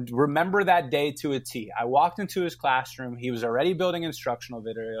 And I remember that day to a T. I walked into his classroom. He was already building instructional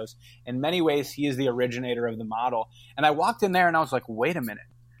videos. In many ways, he is the originator of the model. And I walked in there and I was like, wait a minute.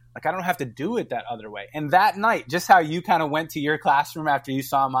 Like, I don't have to do it that other way. And that night, just how you kind of went to your classroom after you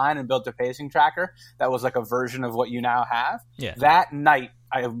saw mine and built a pacing tracker, that was like a version of what you now have. Yeah. That night,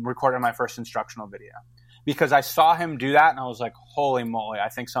 I recorded my first instructional video. Because I saw him do that and I was like, holy moly, I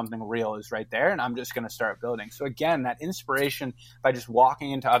think something real is right there and I'm just going to start building. So again, that inspiration by just walking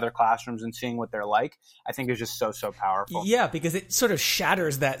into other classrooms and seeing what they're like, I think is just so powerful. Yeah, because it sort of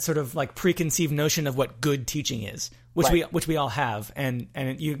shatters that sort of like preconceived notion of what good teaching is, which we all have. And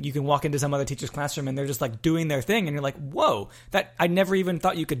you can walk into some other teacher's classroom and they're just like doing their thing and you're like, whoa, that I never even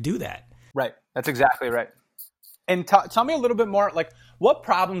thought you could do that. Right. That's exactly right. And tell me a little bit more, like, what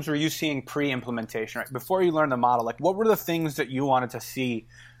problems were you seeing pre-implementation, right? Before you learned the model, like, what were the things that you wanted to see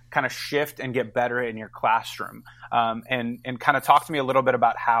kind of shift and get better in your classroom? And kind of talk to me a little bit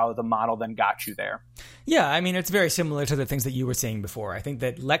about how the model then got you there. Yeah, I mean, it's very similar to the things that you were saying before. I think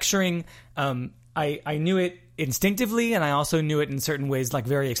that lecturing, I knew it instinctively, and I also knew it in certain ways, like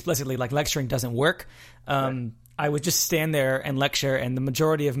very explicitly, like lecturing doesn't work. Right. I would just stand there and lecture, and the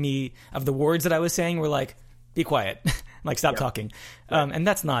majority of the words that I was saying were like, be quiet, like stop talking. And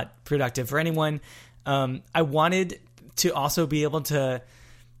that's not productive for anyone. I wanted to also be able to,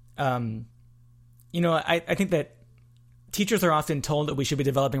 I think that teachers are often told that we should be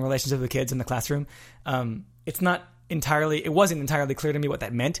developing relationships with kids in the classroom. It wasn't entirely clear to me what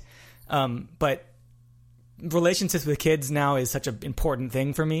that meant. But relationships with kids now is such an important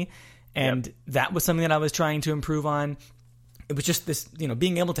thing for me. And that was something that I was trying to improve on. It was just this,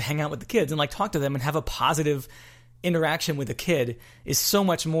 being able to hang out with the kids and like talk to them and have a positive interaction with a kid is so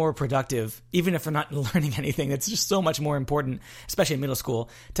much more productive, even if they're not learning anything. It's just so much more important, especially in middle school,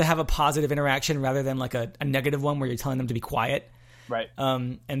 to have a positive interaction rather than like a negative one where you're telling them to be quiet. Right.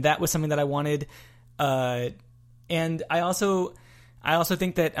 And that was something that I wanted. And I also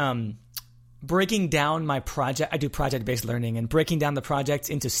think that breaking down my project, I do project-based learning, and breaking down the projects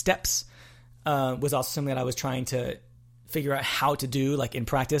into steps was also something that I was trying to figure out how to do, like in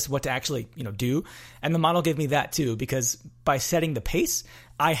practice, what to actually, do. And the model gave me that too, because by setting the pace,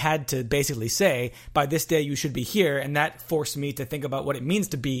 I had to basically say, by this day, you should be here. And that forced me to think about what it means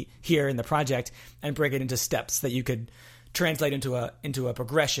to be here in the project and break it into steps that you could translate into a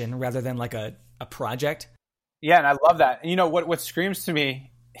progression rather than like a project. Yeah. And I love that. And what screams to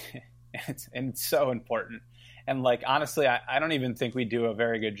me, it's so important. And like, honestly, I don't even think we do a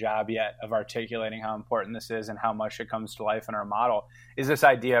very good job yet of articulating how important this is and how much it comes to life in our model, is this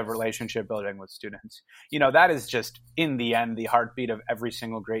idea of relationship building with students. That is just, in the end, the heartbeat of every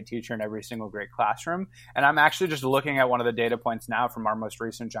single great teacher in every single great classroom. And I'm actually just looking at one of the data points now from our most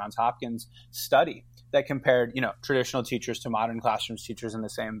recent Johns Hopkins study that compared, traditional teachers to modern classrooms teachers in the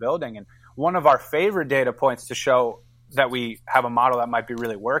same building. And one of our favorite data points to show that we have a model that might be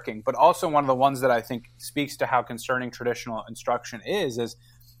really working, but also one of the ones that I think speaks to how concerning traditional instruction is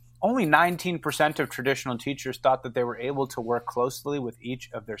only 19% of traditional teachers thought that they were able to work closely with each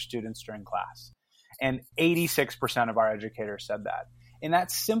of their students during class. And 86% of our educators said that. In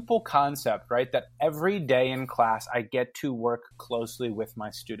that simple concept, right, that every day in class, I get to work closely with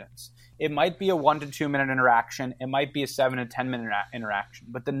my students. It might be a 1 to 2 minute interaction. It might be a 7 to 10 minute interaction.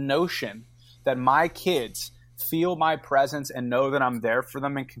 But the notion that my kids feel my presence and know that I'm there for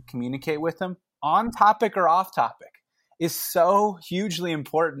them and can communicate with them on topic or off topic is so hugely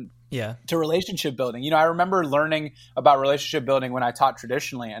important to relationship building. I remember learning about relationship building when I taught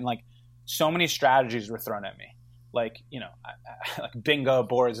traditionally, and like so many strategies were thrown at me, like, like bingo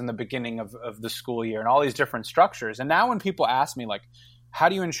boards in the beginning of the school year and all these different structures. And now when people ask me, like, how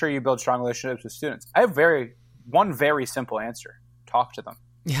do you ensure you build strong relationships with students? I have one very simple answer: talk to them.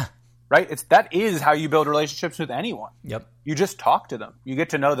 Yeah. Right? That is how you build relationships with anyone. Yep. You just talk to them. You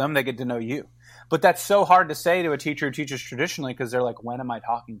get to know them. They get to know you. But that's so hard to say to a teacher who teaches traditionally, because they're like, when am I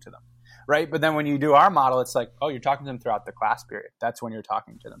talking to them? Right? But then when you do our model, it's like, oh, you're talking to them throughout the class period. That's when you're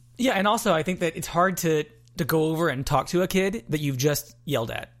talking to them. Yeah. And also, I think that it's hard to go over and talk to a kid that you've just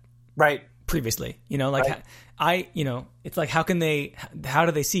yelled at. Right. Previously. Right. It's like, how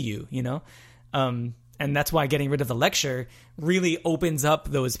do they see you? And that's why getting rid of the lecture really opens up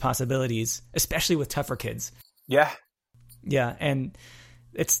those possibilities, especially with tougher kids. Yeah. Yeah. And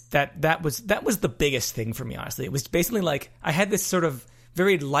it's that was the biggest thing for me, honestly. It was basically like I had this sort of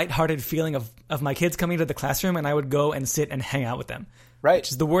very lighthearted feeling of my kids coming to the classroom, and I would go and sit and hang out with them. Right.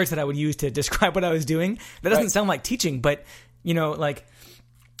 Which is the words that I would use to describe what I was doing. That doesn't sound like teaching, but like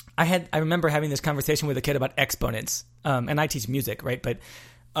I remember having this conversation with a kid about exponents. And I teach music, right? But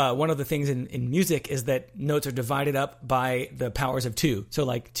one of the things in music is that notes are divided up by the powers of 2. So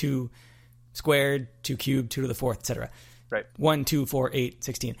like 2 squared, 2 cubed, 2 to the 4th, etc. Right. 1, 2, 4, 8,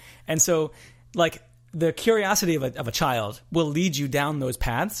 16. And so like the curiosity of a child will lead you down those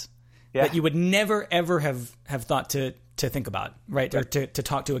paths that you would never, ever have thought to think about, right? Or to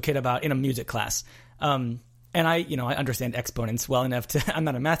talk to a kid about in a music class. And I understand exponents well enough I'm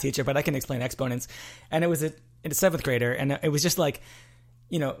not a math teacher, but I can explain exponents. And it was a 7th grader. And it was just like,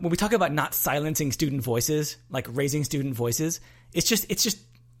 when we talk about not silencing student voices, like raising student voices, it's just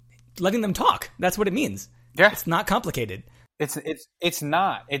letting them talk. That's what it means. Yeah. It's not complicated. It's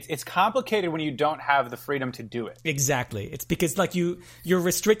not. It's complicated when you don't have the freedom to do it. Exactly. It's because like you're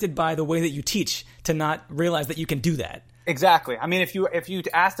restricted by the way that you teach to not realize that you can do that. Exactly. I mean, if you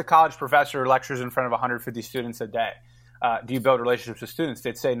asked a college professor who lectures in front of 150 students a day, do you build relationships with students?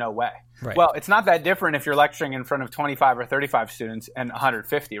 They'd say no way. Right. Well, it's not that different if you're lecturing in front of 25 or 35 students and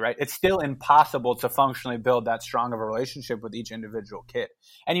 150, right? It's still impossible to functionally build that strong of a relationship with each individual kid.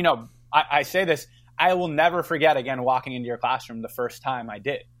 And, you know, I say this, I will never forget again walking into your classroom the first time I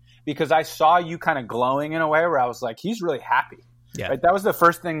did, because I saw you kind of glowing in a way where I was like, he's really happy. Yeah. Right? That was the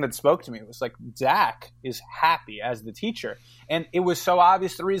first thing that spoke to me. It was like, Zach is happy as the teacher. And it was so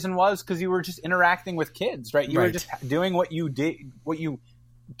obvious. The reason was because you were just interacting with kids, right? You were just doing what you did, what you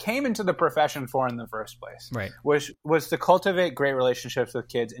came into the profession for in the first place, right? Which was to cultivate great relationships with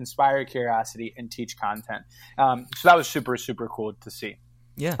kids, inspire curiosity, and teach content. So that was super, super cool to see.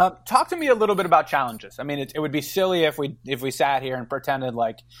 Yeah. Talk to me a little bit about challenges. I mean, it would be silly if we sat here and pretended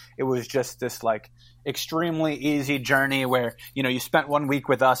like it was just this like extremely easy journey where, you know, you spent 1 week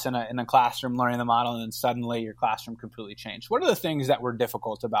with us in a classroom learning the model and then suddenly your classroom completely changed. What are the things that were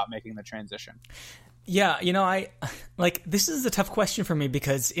difficult about making the transition? Yeah, you know, this is a tough question for me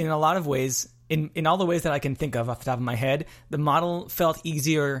because in a lot of ways, in all the ways that I can think of off the top of my head, the model felt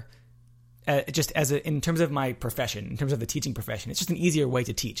easier just in terms of my profession, in terms of the teaching profession. It's just an easier way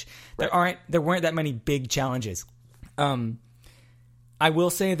to teach. Right. There weren't that many big challenges. I will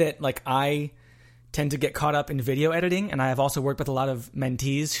say that like I tend to get caught up in video editing, and I have also worked with a lot of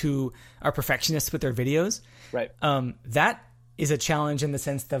mentees who are perfectionists with their videos. Right. That is a challenge in the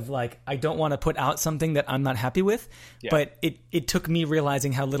sense of like I don't want to put out something that I'm not happy with, but it took me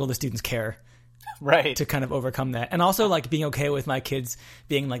realizing how little the students care. Right. To kind of overcome that. And also like being okay with my kids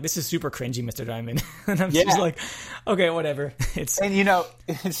being like, this is super cringy, Mr. Diamond. And I'm just like, okay, whatever. And you know,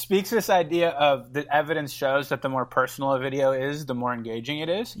 it speaks to this idea of the evidence shows that the more personal a video is, the more engaging it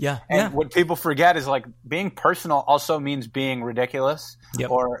is. Yeah. And what people forget is like being personal also means being ridiculous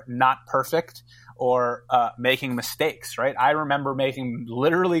or not perfect or making mistakes, right? I remember making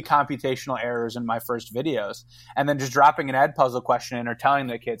literally computational errors in my first videos and then just dropping an Edpuzzle question in or telling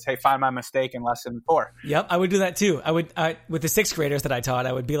the kids, hey, find my mistake in lesson 4. Yep, I would do that too. I would with the 6th graders that I taught,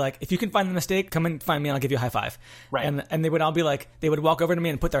 I would be like, if you can find the mistake, come and find me and I'll give you a high five. Right. And they would all be like, they would walk over to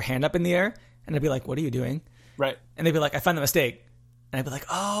me and put their hand up in the air and I'd be like, what are you doing? Right. And they'd be like, I found the mistake. And I'd be like,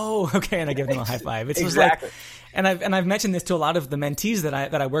 oh, okay, and I give them a high five. It's exactly. Just like, and I've mentioned this to a lot of the mentees that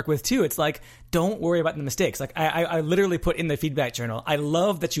I work with too. It's like, don't worry about the mistakes. Like I literally put in the feedback journal, I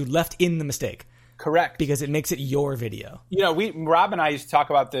love that you left in the mistake. Correct. Because it makes it your video. You know, Rob and I used to talk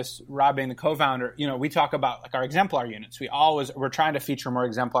about this, Rob being the co-founder, you know, we talk about like our exemplar units. We're trying to feature more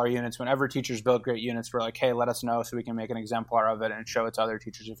exemplar units. Whenever teachers build great units, we're like, hey, let us know so we can make an exemplar of it and show it to other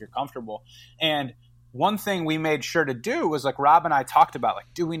teachers if you're comfortable. And one thing we made sure to do was like Rob and I talked about, like,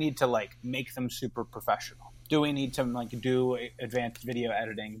 do we need to like make them super professional? Do we need to like do advanced video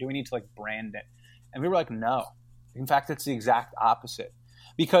editing? Do we need to like brand it? And we were like, no. In fact, it's the exact opposite.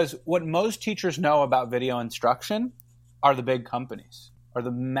 Because what most teachers know about video instruction are the big companies, are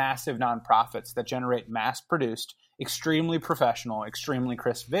the massive nonprofits that generate mass-produced, extremely professional, extremely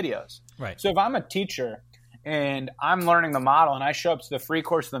crisp videos. Right. So if I'm a teacher and I'm learning the model and I show up to the free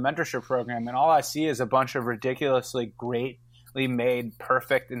course of the mentorship program and all I see is a bunch of ridiculously greatly made,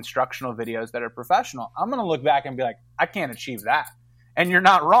 perfect instructional videos that are professional, I'm going to look back and be like, I can't achieve that. And you're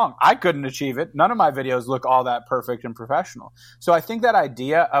not wrong. I couldn't achieve it. None of my videos look all that perfect and professional. So I think that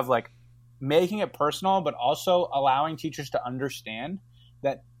idea of like making it personal, but also allowing teachers to understand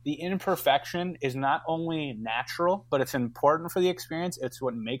that the imperfection is not only natural, but it's important for the experience. It's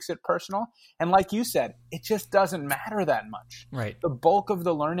what makes it personal. And like you said, it just doesn't matter that much. Right. The bulk of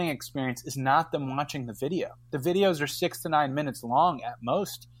the learning experience is not them watching the video. The videos are 6 to 9 minutes long at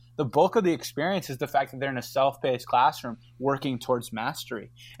most. The bulk of the experience is the fact that they're in a self-paced classroom working towards mastery.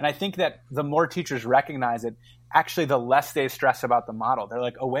 And I think that the more teachers recognize it, actually the less they stress about the model. They're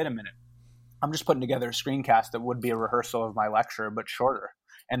like, oh, wait a minute. I'm just putting together a screencast that would be a rehearsal of my lecture, but shorter.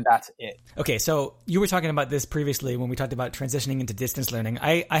 And that's it. Okay, so you were talking about this previously when we talked about transitioning into distance learning.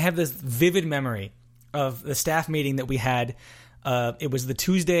 I have this vivid memory of the staff meeting that we had. It was the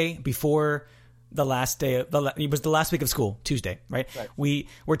Tuesday before the last day. It was the last week of school, Tuesday, right? We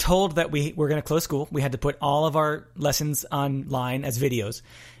were told that we were going to close school. We had to put all of our lessons online as videos.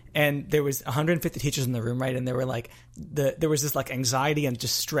 And there was 150 teachers in the room, right? And there were like there was this like anxiety and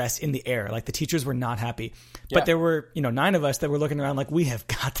just stress in the air. Like the teachers were not happy, but there were 9 of us that were looking around like, we have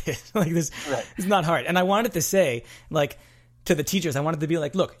got this. Like this is not hard. And I wanted to say like to the teachers, I wanted to be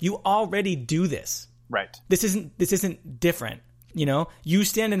like, look, you already do this. Right. This isn't different. You know, you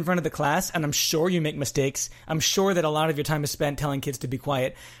stand in front of the class and I'm sure you make mistakes. I'm sure that a lot of your time is spent telling kids to be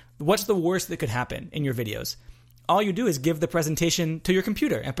quiet. What's the worst that could happen in your videos? all you do is give the presentation to your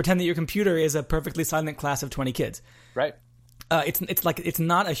computer and pretend that your computer is a perfectly silent class of 20 kids. Right. It's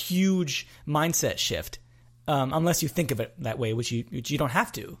not a huge mindset shift, unless you think of it that way, which you don't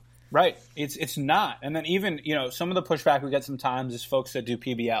have to. Right. It's not. And then even, some of the pushback we get sometimes is folks that do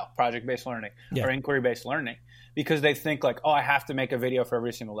PBL, project-based learning, or inquiry-based learning, because they think like, oh, I have to make a video for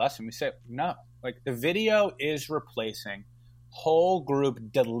every single lesson. We say, no, like the video is replacing whole group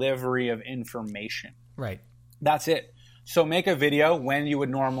delivery of information. Right. That's it. So make a video when you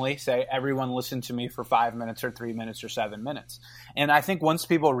would normally say, everyone listen to me for 5 minutes or 3 minutes or 7 minutes. And I think once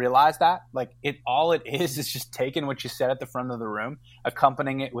people realize that, like all it is just taking what you said at the front of the room,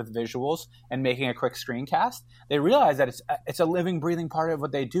 accompanying it with visuals and making a quick screencast. They realize that it's a living, breathing part of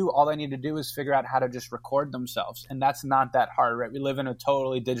what they do. All they need to do is figure out how to just record themselves. And that's not that hard, right? We live in a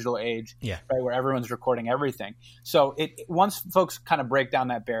totally digital age, right, where everyone's recording everything. So once folks kind of break down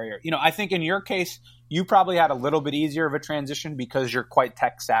that barrier, I think in your case, you probably had a little bit easier of a transition because you're quite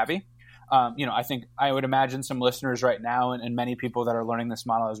tech savvy. I think I would imagine some listeners right now and many people that are learning this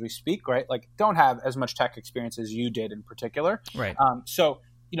model as we speak, right, like don't have as much tech experience as you did in particular. Right. So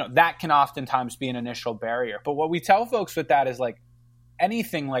that can oftentimes be an initial barrier. But what we tell folks with that is like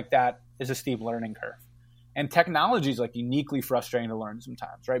anything like that is a steep learning curve. And technology is like uniquely frustrating to learn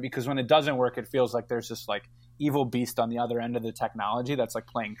sometimes, right? Because when it doesn't work, it feels like there's this like evil beast on the other end of the technology that's like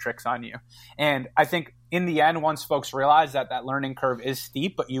playing tricks on you. And I think in the end, once folks realize that learning curve is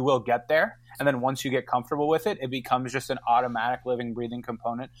steep, but you will get there. And then once you get comfortable with it, it becomes just an automatic living, breathing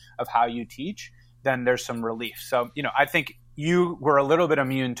component of how you teach. Then there's some relief. So, I think you were a little bit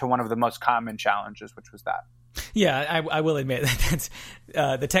immune to one of the most common challenges, which was that. Yeah, I will admit that's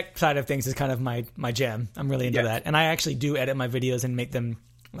the tech side of things is kind of my jam. I'm really into that, and I actually do edit my videos and make them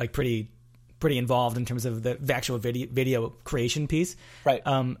like pretty involved in terms of the actual video creation piece. Right.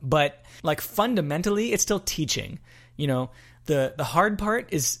 But like fundamentally, it's still teaching. The hard part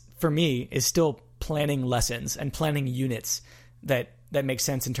is for me is still planning lessons and planning units that make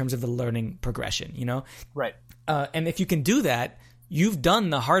sense in terms of the learning progression. Right. And if you can do that, you've done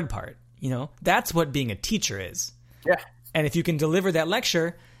the hard part. That's what being a teacher is. Yeah. And if you can deliver that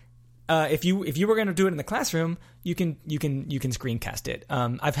lecture, if you were going to do it in the classroom, you can screencast it.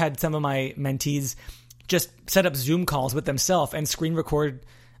 I've had some of my mentees just set up Zoom calls with themselves and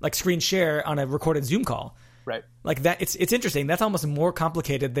screen share on a recorded Zoom call. Right. Like that. It's interesting. That's almost more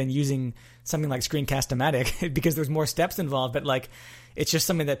complicated than using something like Screencast-O-Matic because there's more steps involved, but like, it's just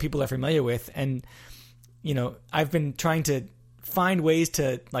something that people are familiar with. And, I've been trying to find ways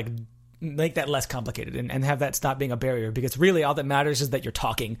to like make that less complicated and have that stop being a barrier, because really all that matters is that you're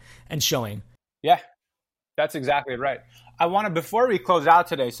talking and showing. Yeah, that's exactly right. I want to, before we close out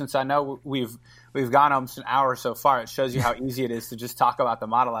today, since I know we've gone almost an hour so far, it shows you how easy it is to just talk about the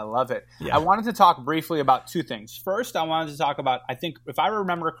model. I love it. Yeah. I wanted to talk briefly about two things. First, I wanted to talk about, I think if I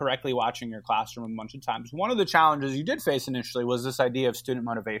remember correctly watching your classroom a bunch of times, one of the challenges you did face initially was this idea of student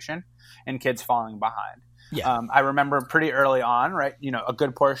motivation and kids falling behind. Yeah. I remember pretty early on, right? A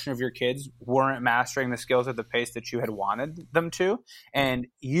good portion of your kids weren't mastering the skills at the pace that you had wanted them to. And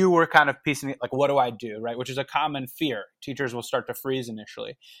you were kind of piecing it like, what do I do, right? Which is a common fear. Teachers will start to freeze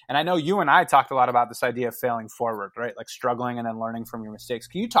initially. And I know you and I talked a lot about this idea of failing forward, right? Like struggling and then learning from your mistakes.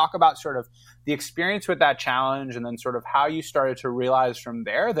 Can you talk about sort of the experience with that challenge and then sort of how you started to realize from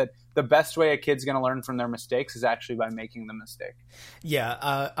there that the best way a kid's going to learn from their mistakes is actually by making the mistake?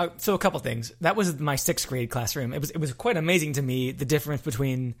 Yeah. So a couple things. That was my 6th grade classroom. It was quite amazing to me, the difference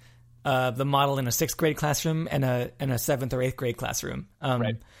between the model in a 6th grade classroom and a 7th or 8th grade classroom.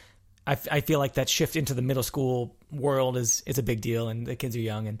 Right. I feel like that shift into the middle school world is a big deal, and the kids are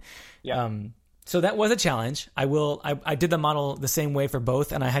young, and so that was a challenge. I did the model the same way for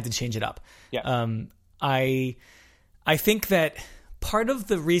both, and I had to change it up. Yeah. I think that part of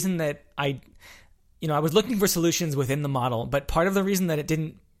the reason that I was looking for solutions within the model, but part of the reason that it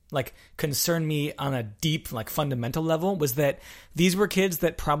didn't like concern me on a deep, like fundamental level was that these were kids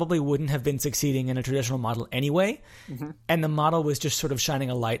that probably wouldn't have been succeeding in a traditional model anyway. Mm-hmm. And the model was just sort of shining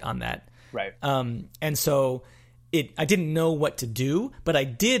a light on that. Right. And so I didn't know what to do, but I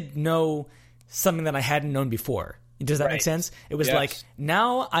did know something that I hadn't known before. Does that make sense? It was like,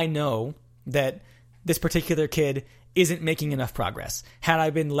 now I know that this particular kid isn't making enough progress. Had I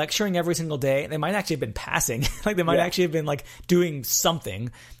been lecturing every single day, they might actually have been passing. Like they might actually have been like doing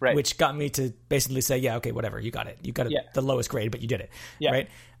something, which got me to basically say, yeah, okay, whatever, you got it. You got the lowest grade, but you did it. Yeah. Right.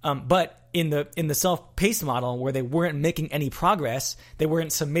 But in the self-paced model where they weren't making any progress, they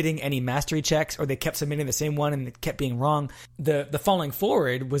weren't submitting any mastery checks, or they kept submitting the same one and it kept being wrong. The falling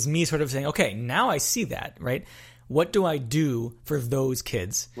forward was me sort of saying, okay, now I see that, right? what do I do for those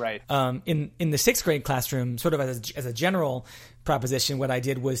kids? Right. In the 6th grade classroom, sort of as a general proposition, what I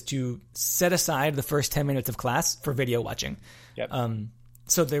did was to set aside the first 10 minutes of class for video watching. Yep.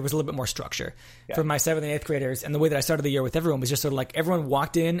 So there was a little bit more structure for my 7th and 8th graders. And the way that I started the year with everyone was just sort of like everyone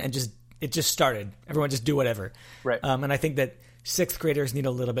walked in and it just started. Everyone just do whatever. Right. And I think that 6th graders need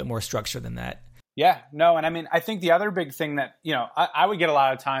a little bit more structure than that. Yeah, no. And I mean, I think the other big thing that, I would get a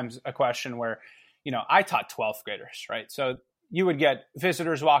lot of times a question where, I taught 12th graders, right? So you would get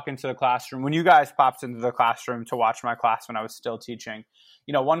visitors walk into the classroom. When you guys popped into the classroom to watch my class when I was still teaching,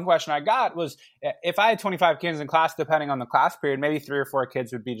 one question I got was if I had 25 kids in class, depending on the class period, maybe 3 or 4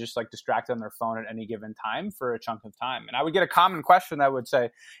 kids would be just like distracted on their phone at any given time for a chunk of time. And I would get a common question that would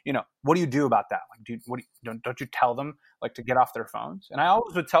say, what do you do about that? Like, don't you tell them like to get off their phones? And I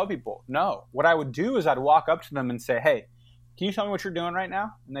always would tell people, no. What I would do is I'd walk up to them and say, hey, can you tell me what you're doing right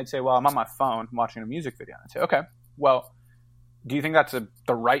now? And they'd say, well, I'm on my phone watching a music video. And I'd say, okay, well, do you think that's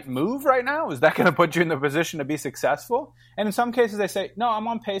the right move right now? Is that going to put you in the position to be successful? And in some cases, they say, no, I'm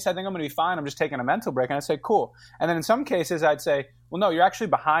on pace. I think I'm going to be fine. I'm just taking a mental break. And I say, cool. And then in some cases, I'd say, well, no, you're actually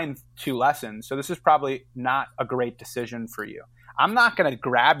behind 2 lessons. So this is probably not a great decision for you. I'm not going to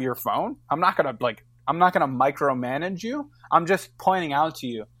grab your phone. I'm not going to micromanage you. I'm just pointing out to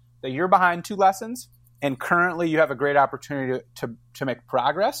you that you're behind 2 lessons. And currently you have a great opportunity to make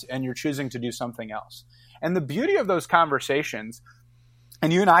progress, and you're choosing to do something else. And the beauty of those conversations,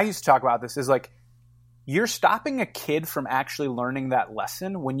 and you and I used to talk about this, is like you're stopping a kid from actually learning that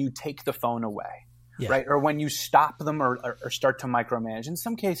lesson when you take the phone away, right? Or when you stop them or start to micromanage. In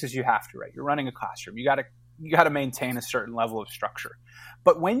some cases you have to, right? You're running a classroom. You got to maintain a certain level of structure.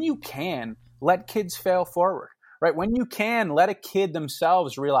 But when you can, let kids fail forward. Right? When you can, let a kid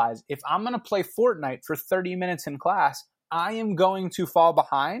themselves realize, if I'm going to play Fortnite for 30 minutes in class, I am going to fall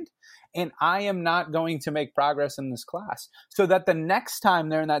behind and I am not going to make progress in this class. So that the next time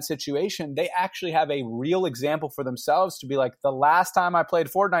they're in that situation, they actually have a real example for themselves to be like, the last time I played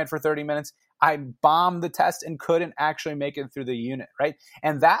Fortnite for 30 minutes, I bombed the test and couldn't actually make it through the unit, right?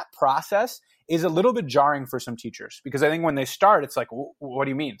 And that process is a little bit jarring for some teachers, because I think when they start, it's like, what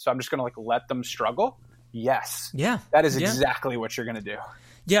do you mean? So I'm just going to like let them struggle? Yes. Yeah. That is exactly what you're going to do.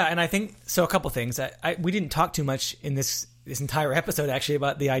 Yeah. And I think, so a couple things. We didn't talk too much in this entire episode actually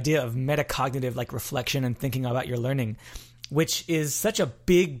about the idea of metacognitive like reflection and thinking about your learning, which is such a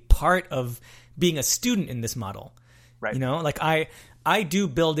big part of being a student in this model. Right. Like I do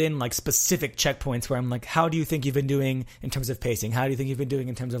build in like specific checkpoints where I'm like, how do you think you've been doing in terms of pacing? How do you think you've been doing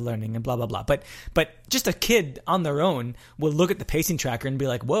in terms of learning, and blah, blah, blah. But just a kid on their own will look at the pacing tracker and be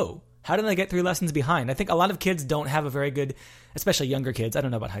like, whoa, how did I get 3 lessons behind? I think a lot of kids don't have a very good, especially younger kids, I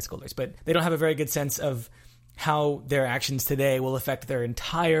don't know about high schoolers, but they don't have a very good sense of how their actions today will affect their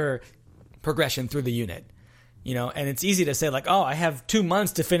entire progression through the unit. And it's easy to say like, oh, I have 2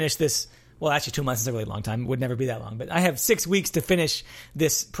 months to finish this. Well, actually 2 months is a really long time. It would never be that long, but I have 6 weeks to finish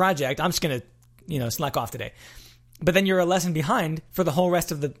this project. I'm just going to, slack off today. But then you're a lesson behind for the whole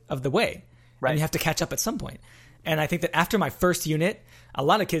rest of the way. Right. And you have to catch up at some point. And I think that after my first unit, a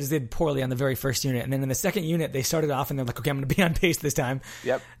lot of kids did poorly on the very first unit. And then in the second unit, they started off and they're like, okay, I'm going to be on pace this time.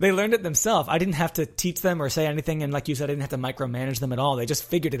 Yep. They learned it themselves. I didn't have to teach them or say anything. And like you said, I didn't have to micromanage them at all. They just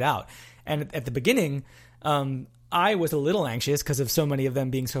figured it out. And at the beginning, I was a little anxious because of so many of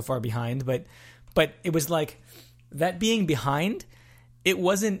them being so far behind. But it was like that being behind, it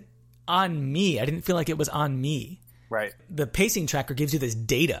wasn't on me. I didn't feel like it was on me. Right. The pacing tracker gives you this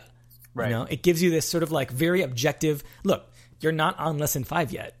data. Right. It gives you this sort of like very objective look. You're not on lesson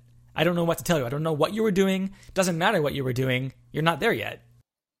 5 yet. I don't know what to tell you. I don't know what you were doing. Doesn't matter what you were doing. You're not there yet.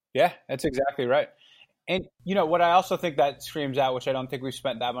 Yeah, that's exactly right. And, what I also think that screams out, which I don't think we've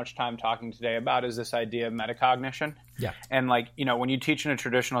spent that much time talking today about, is this idea of metacognition. Yeah. And when you teach in a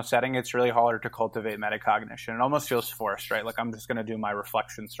traditional setting, it's really hard to cultivate metacognition. It almost feels forced, right? Like I'm just going to do my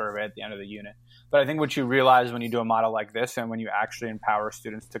reflection survey at the end of the unit. But I think what you realize when you do a model like this and when you actually empower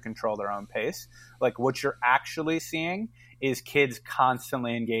students to control their own pace, like what you're actually seeing is kids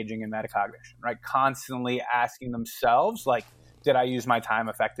constantly engaging in metacognition, right? Constantly asking themselves, like, did I use my time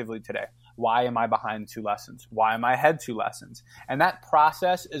effectively today? Why am I behind 2 lessons? Why am I ahead 2 lessons? And that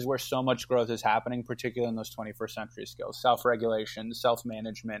process is where so much growth is happening, particularly in those 21st century skills, self-regulation,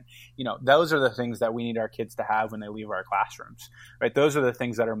 self-management. Those are the things that we need our kids to have when they leave our classrooms, right? Those are the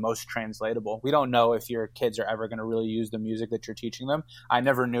things that are most translatable. We don't know if your kids are ever going to really use the music that you're teaching them. I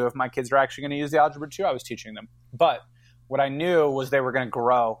never knew if my kids were actually going to use the Algebra 2 I was teaching them. But what I knew was they were going to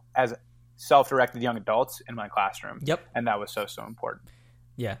grow as self-directed young adults in my classroom. Yep. And that was so, so important.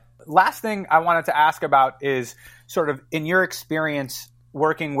 Yeah. Last thing I wanted to ask about is sort of in your experience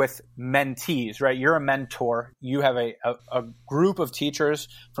working with mentees, right? You're a mentor. You have a group of teachers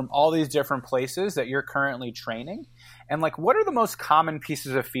from all these different places that you're currently training. And like, what are the most common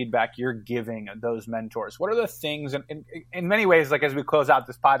pieces of feedback you're giving those mentors? What are the things, in many ways, like as we close out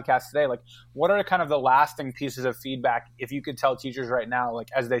this podcast today, like what are kind of the lasting pieces of feedback, if you could tell teachers right now, like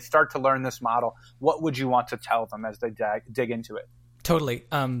as they start to learn this model, what would you want to tell them as they dig into it? Totally.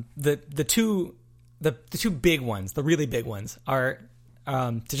 The two big ones, the really big ones are,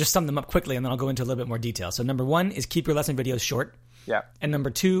 to just sum them up quickly, and then I'll go into a little bit more detail. So number one is keep your lesson videos short. Yeah. And number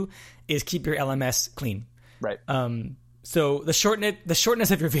two is keep your LMS clean. Right. So the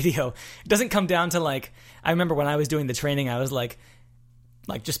shortness of your video doesn't come down to like, I remember when I was doing the training, I was like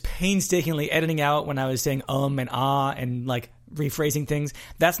just painstakingly editing out when I was saying and ah and like rephrasing things.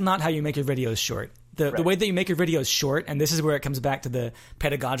 That's not how you make your videos short. The way that you make your videos short, and this is where it comes back to the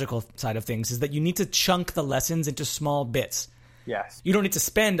pedagogical side of things, is that you need to chunk the lessons into small bits. Yes. You don't need to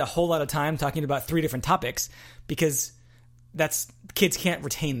spend a whole lot of time talking about 3 different topics, because kids can't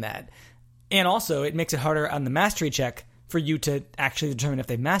retain that. And also it makes it harder on the mastery check for you to actually determine if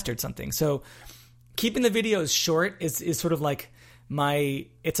they've mastered something. So keeping the videos short is sort of like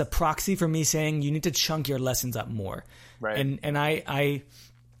it's a proxy for me saying you need to chunk your lessons up more. Right. And I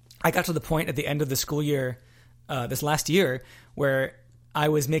got to the point at the end of the school year, this last year, where I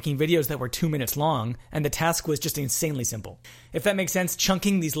was making videos that were 2 minutes long, and the task was just insanely simple. If that makes sense,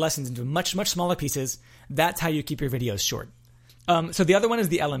 chunking these lessons into much, much smaller pieces, that's how you keep your videos short. So the other one is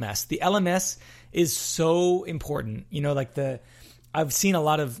the LMS. The LMS is so important. You know, like I've seen a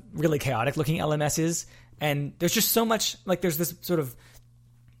lot of really chaotic looking LMSs, and there's just so much, like there's this sort of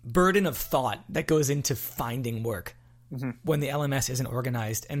burden of thought that goes into finding work when the LMS isn't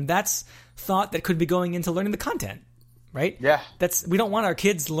organized. And that's thought that could be going into learning the content. Right? Yeah. We don't want our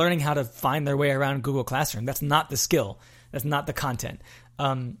kids learning how to find their way around Google Classroom. That's not the skill. That's not the content.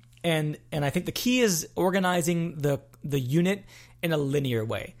 And I think the key is organizing the unit in a linear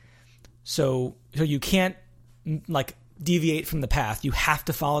way. So you can't like deviate from the path. You have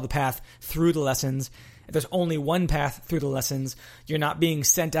to follow the path through the lessons. If there's only one path through the lessons, you're not being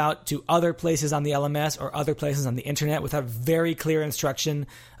sent out to other places on the LMS or other places on the internet without very clear instruction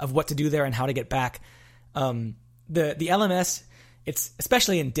of what to do there and how to get back. The LMS, it's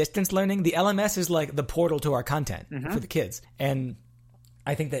especially in distance learning, the LMS is like the portal to our content for the kids. And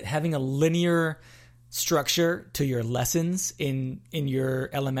I think that having a linear structure to your lessons in your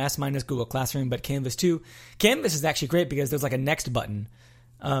LMS, minus Google Classroom, but Canvas too. Canvas is actually great because there's like a next button.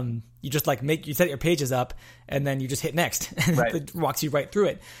 You just like you set your pages up and then you just hit next and it walks you right through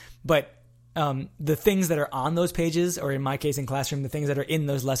it. But the things that are on those pages, or in my case in Classroom, the things that are in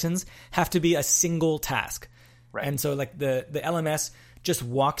those lessons have to be a single task. Right. And so like the LMS just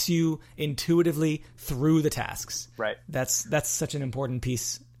walks you intuitively through the tasks. Right. That's such an important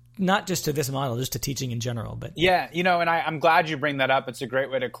piece, not just to this model, just to teaching in general. But yeah, and I'm glad you bring that up. It's a great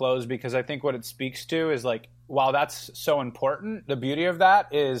way to close, because I think what it speaks to is like, while that's so important, the beauty of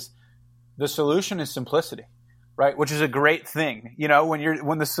that is the solution is simplicity. Right, which is a great thing.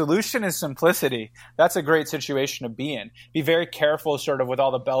 When the solution is simplicity, that's a great situation to be in. Be very careful, sort of, with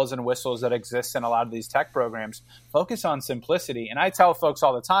all the bells and whistles that exist in a lot of these tech programs. Focus on simplicity. And I tell folks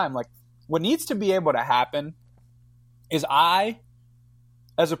all the time, like, what needs to be able to happen is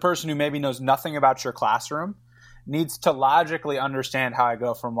as a person who maybe knows nothing about your classroom, needs to logically understand how I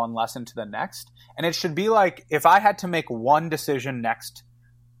go from one lesson to the next. And it should be like, if I had to make one decision next,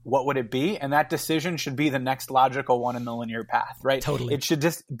 what would it be? And that decision should be the next logical one in the linear path, right? Totally. It should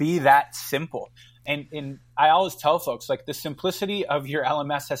just be that simple. And I always tell folks, like, the simplicity of your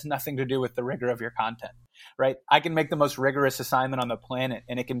LMS has nothing to do with the rigor of your content, right? I can make the most rigorous assignment on the planet,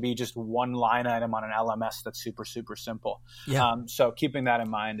 and it can be just one line item on an LMS that's super, super simple. Yeah. So keeping that in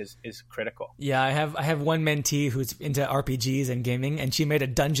mind is critical. Yeah, I have one mentee who's into RPGs and gaming, and she made a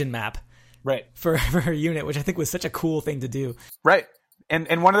dungeon map for her unit, which I think was such a cool thing to do. Right.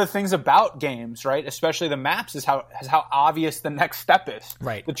 And one of the things about games, right, especially the maps, is how obvious the next step is.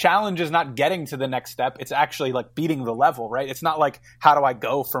 Right. The challenge is not getting to the next step. It's actually like beating the level, right? It's not like, how do I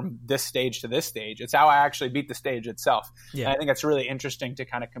go from this stage to this stage? It's how I actually beat the stage itself. Yeah. And I think it's really interesting to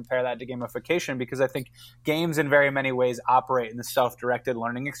kind of compare that to gamification, because I think games in very many ways operate in the self-directed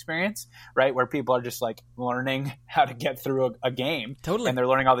learning experience, right, where people are just like learning how to get through a game. Totally. And they're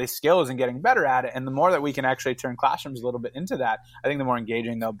learning all these skills and getting better at it. And the more that we can actually turn classrooms a little bit into that, I think the more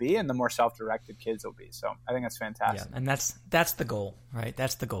engaging they'll be and the more self-directed kids will be. So I think that's fantastic. Yeah, and that's the goal, right?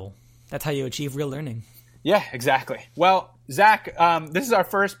 That's the goal. That's how you achieve real learning. Yeah, exactly. Well, Zach, this is our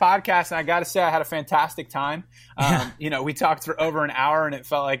first podcast, and I got to say I had a fantastic time. We talked for over an hour, and it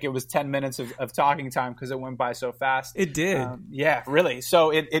felt like it was 10 minutes of talking time because it went by so fast. It did. Yeah, really.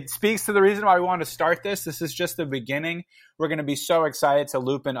 So it speaks to the reason why we wanted to start this. This is just the beginning. We're going to be so excited to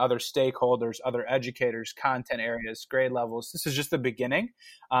loop in other stakeholders, other educators, content areas, grade levels. This is just the beginning.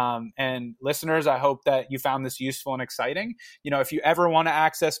 And listeners, I hope that you found this useful and exciting. If you ever want to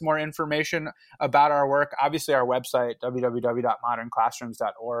access more information about our work, obviously our website,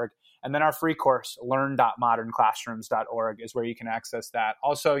 www.modernclassrooms.org. And then our free course, learn.modernclassrooms.org, is where you can access that.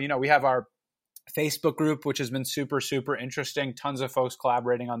 Also, we have our Facebook group, which has been super, super interesting. Tons of folks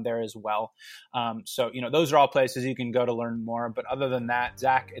collaborating on there as well. So those are all places you can go to learn more. But other than that,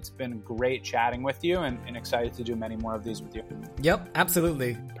 Zach, it's been great chatting with you and excited to do many more of these with you. Yep,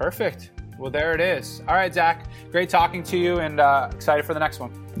 absolutely. Perfect. Well, there it is. All right, Zach, great talking to you and excited for the next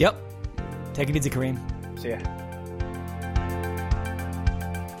one. Yep. Take it easy, Kareem. See ya.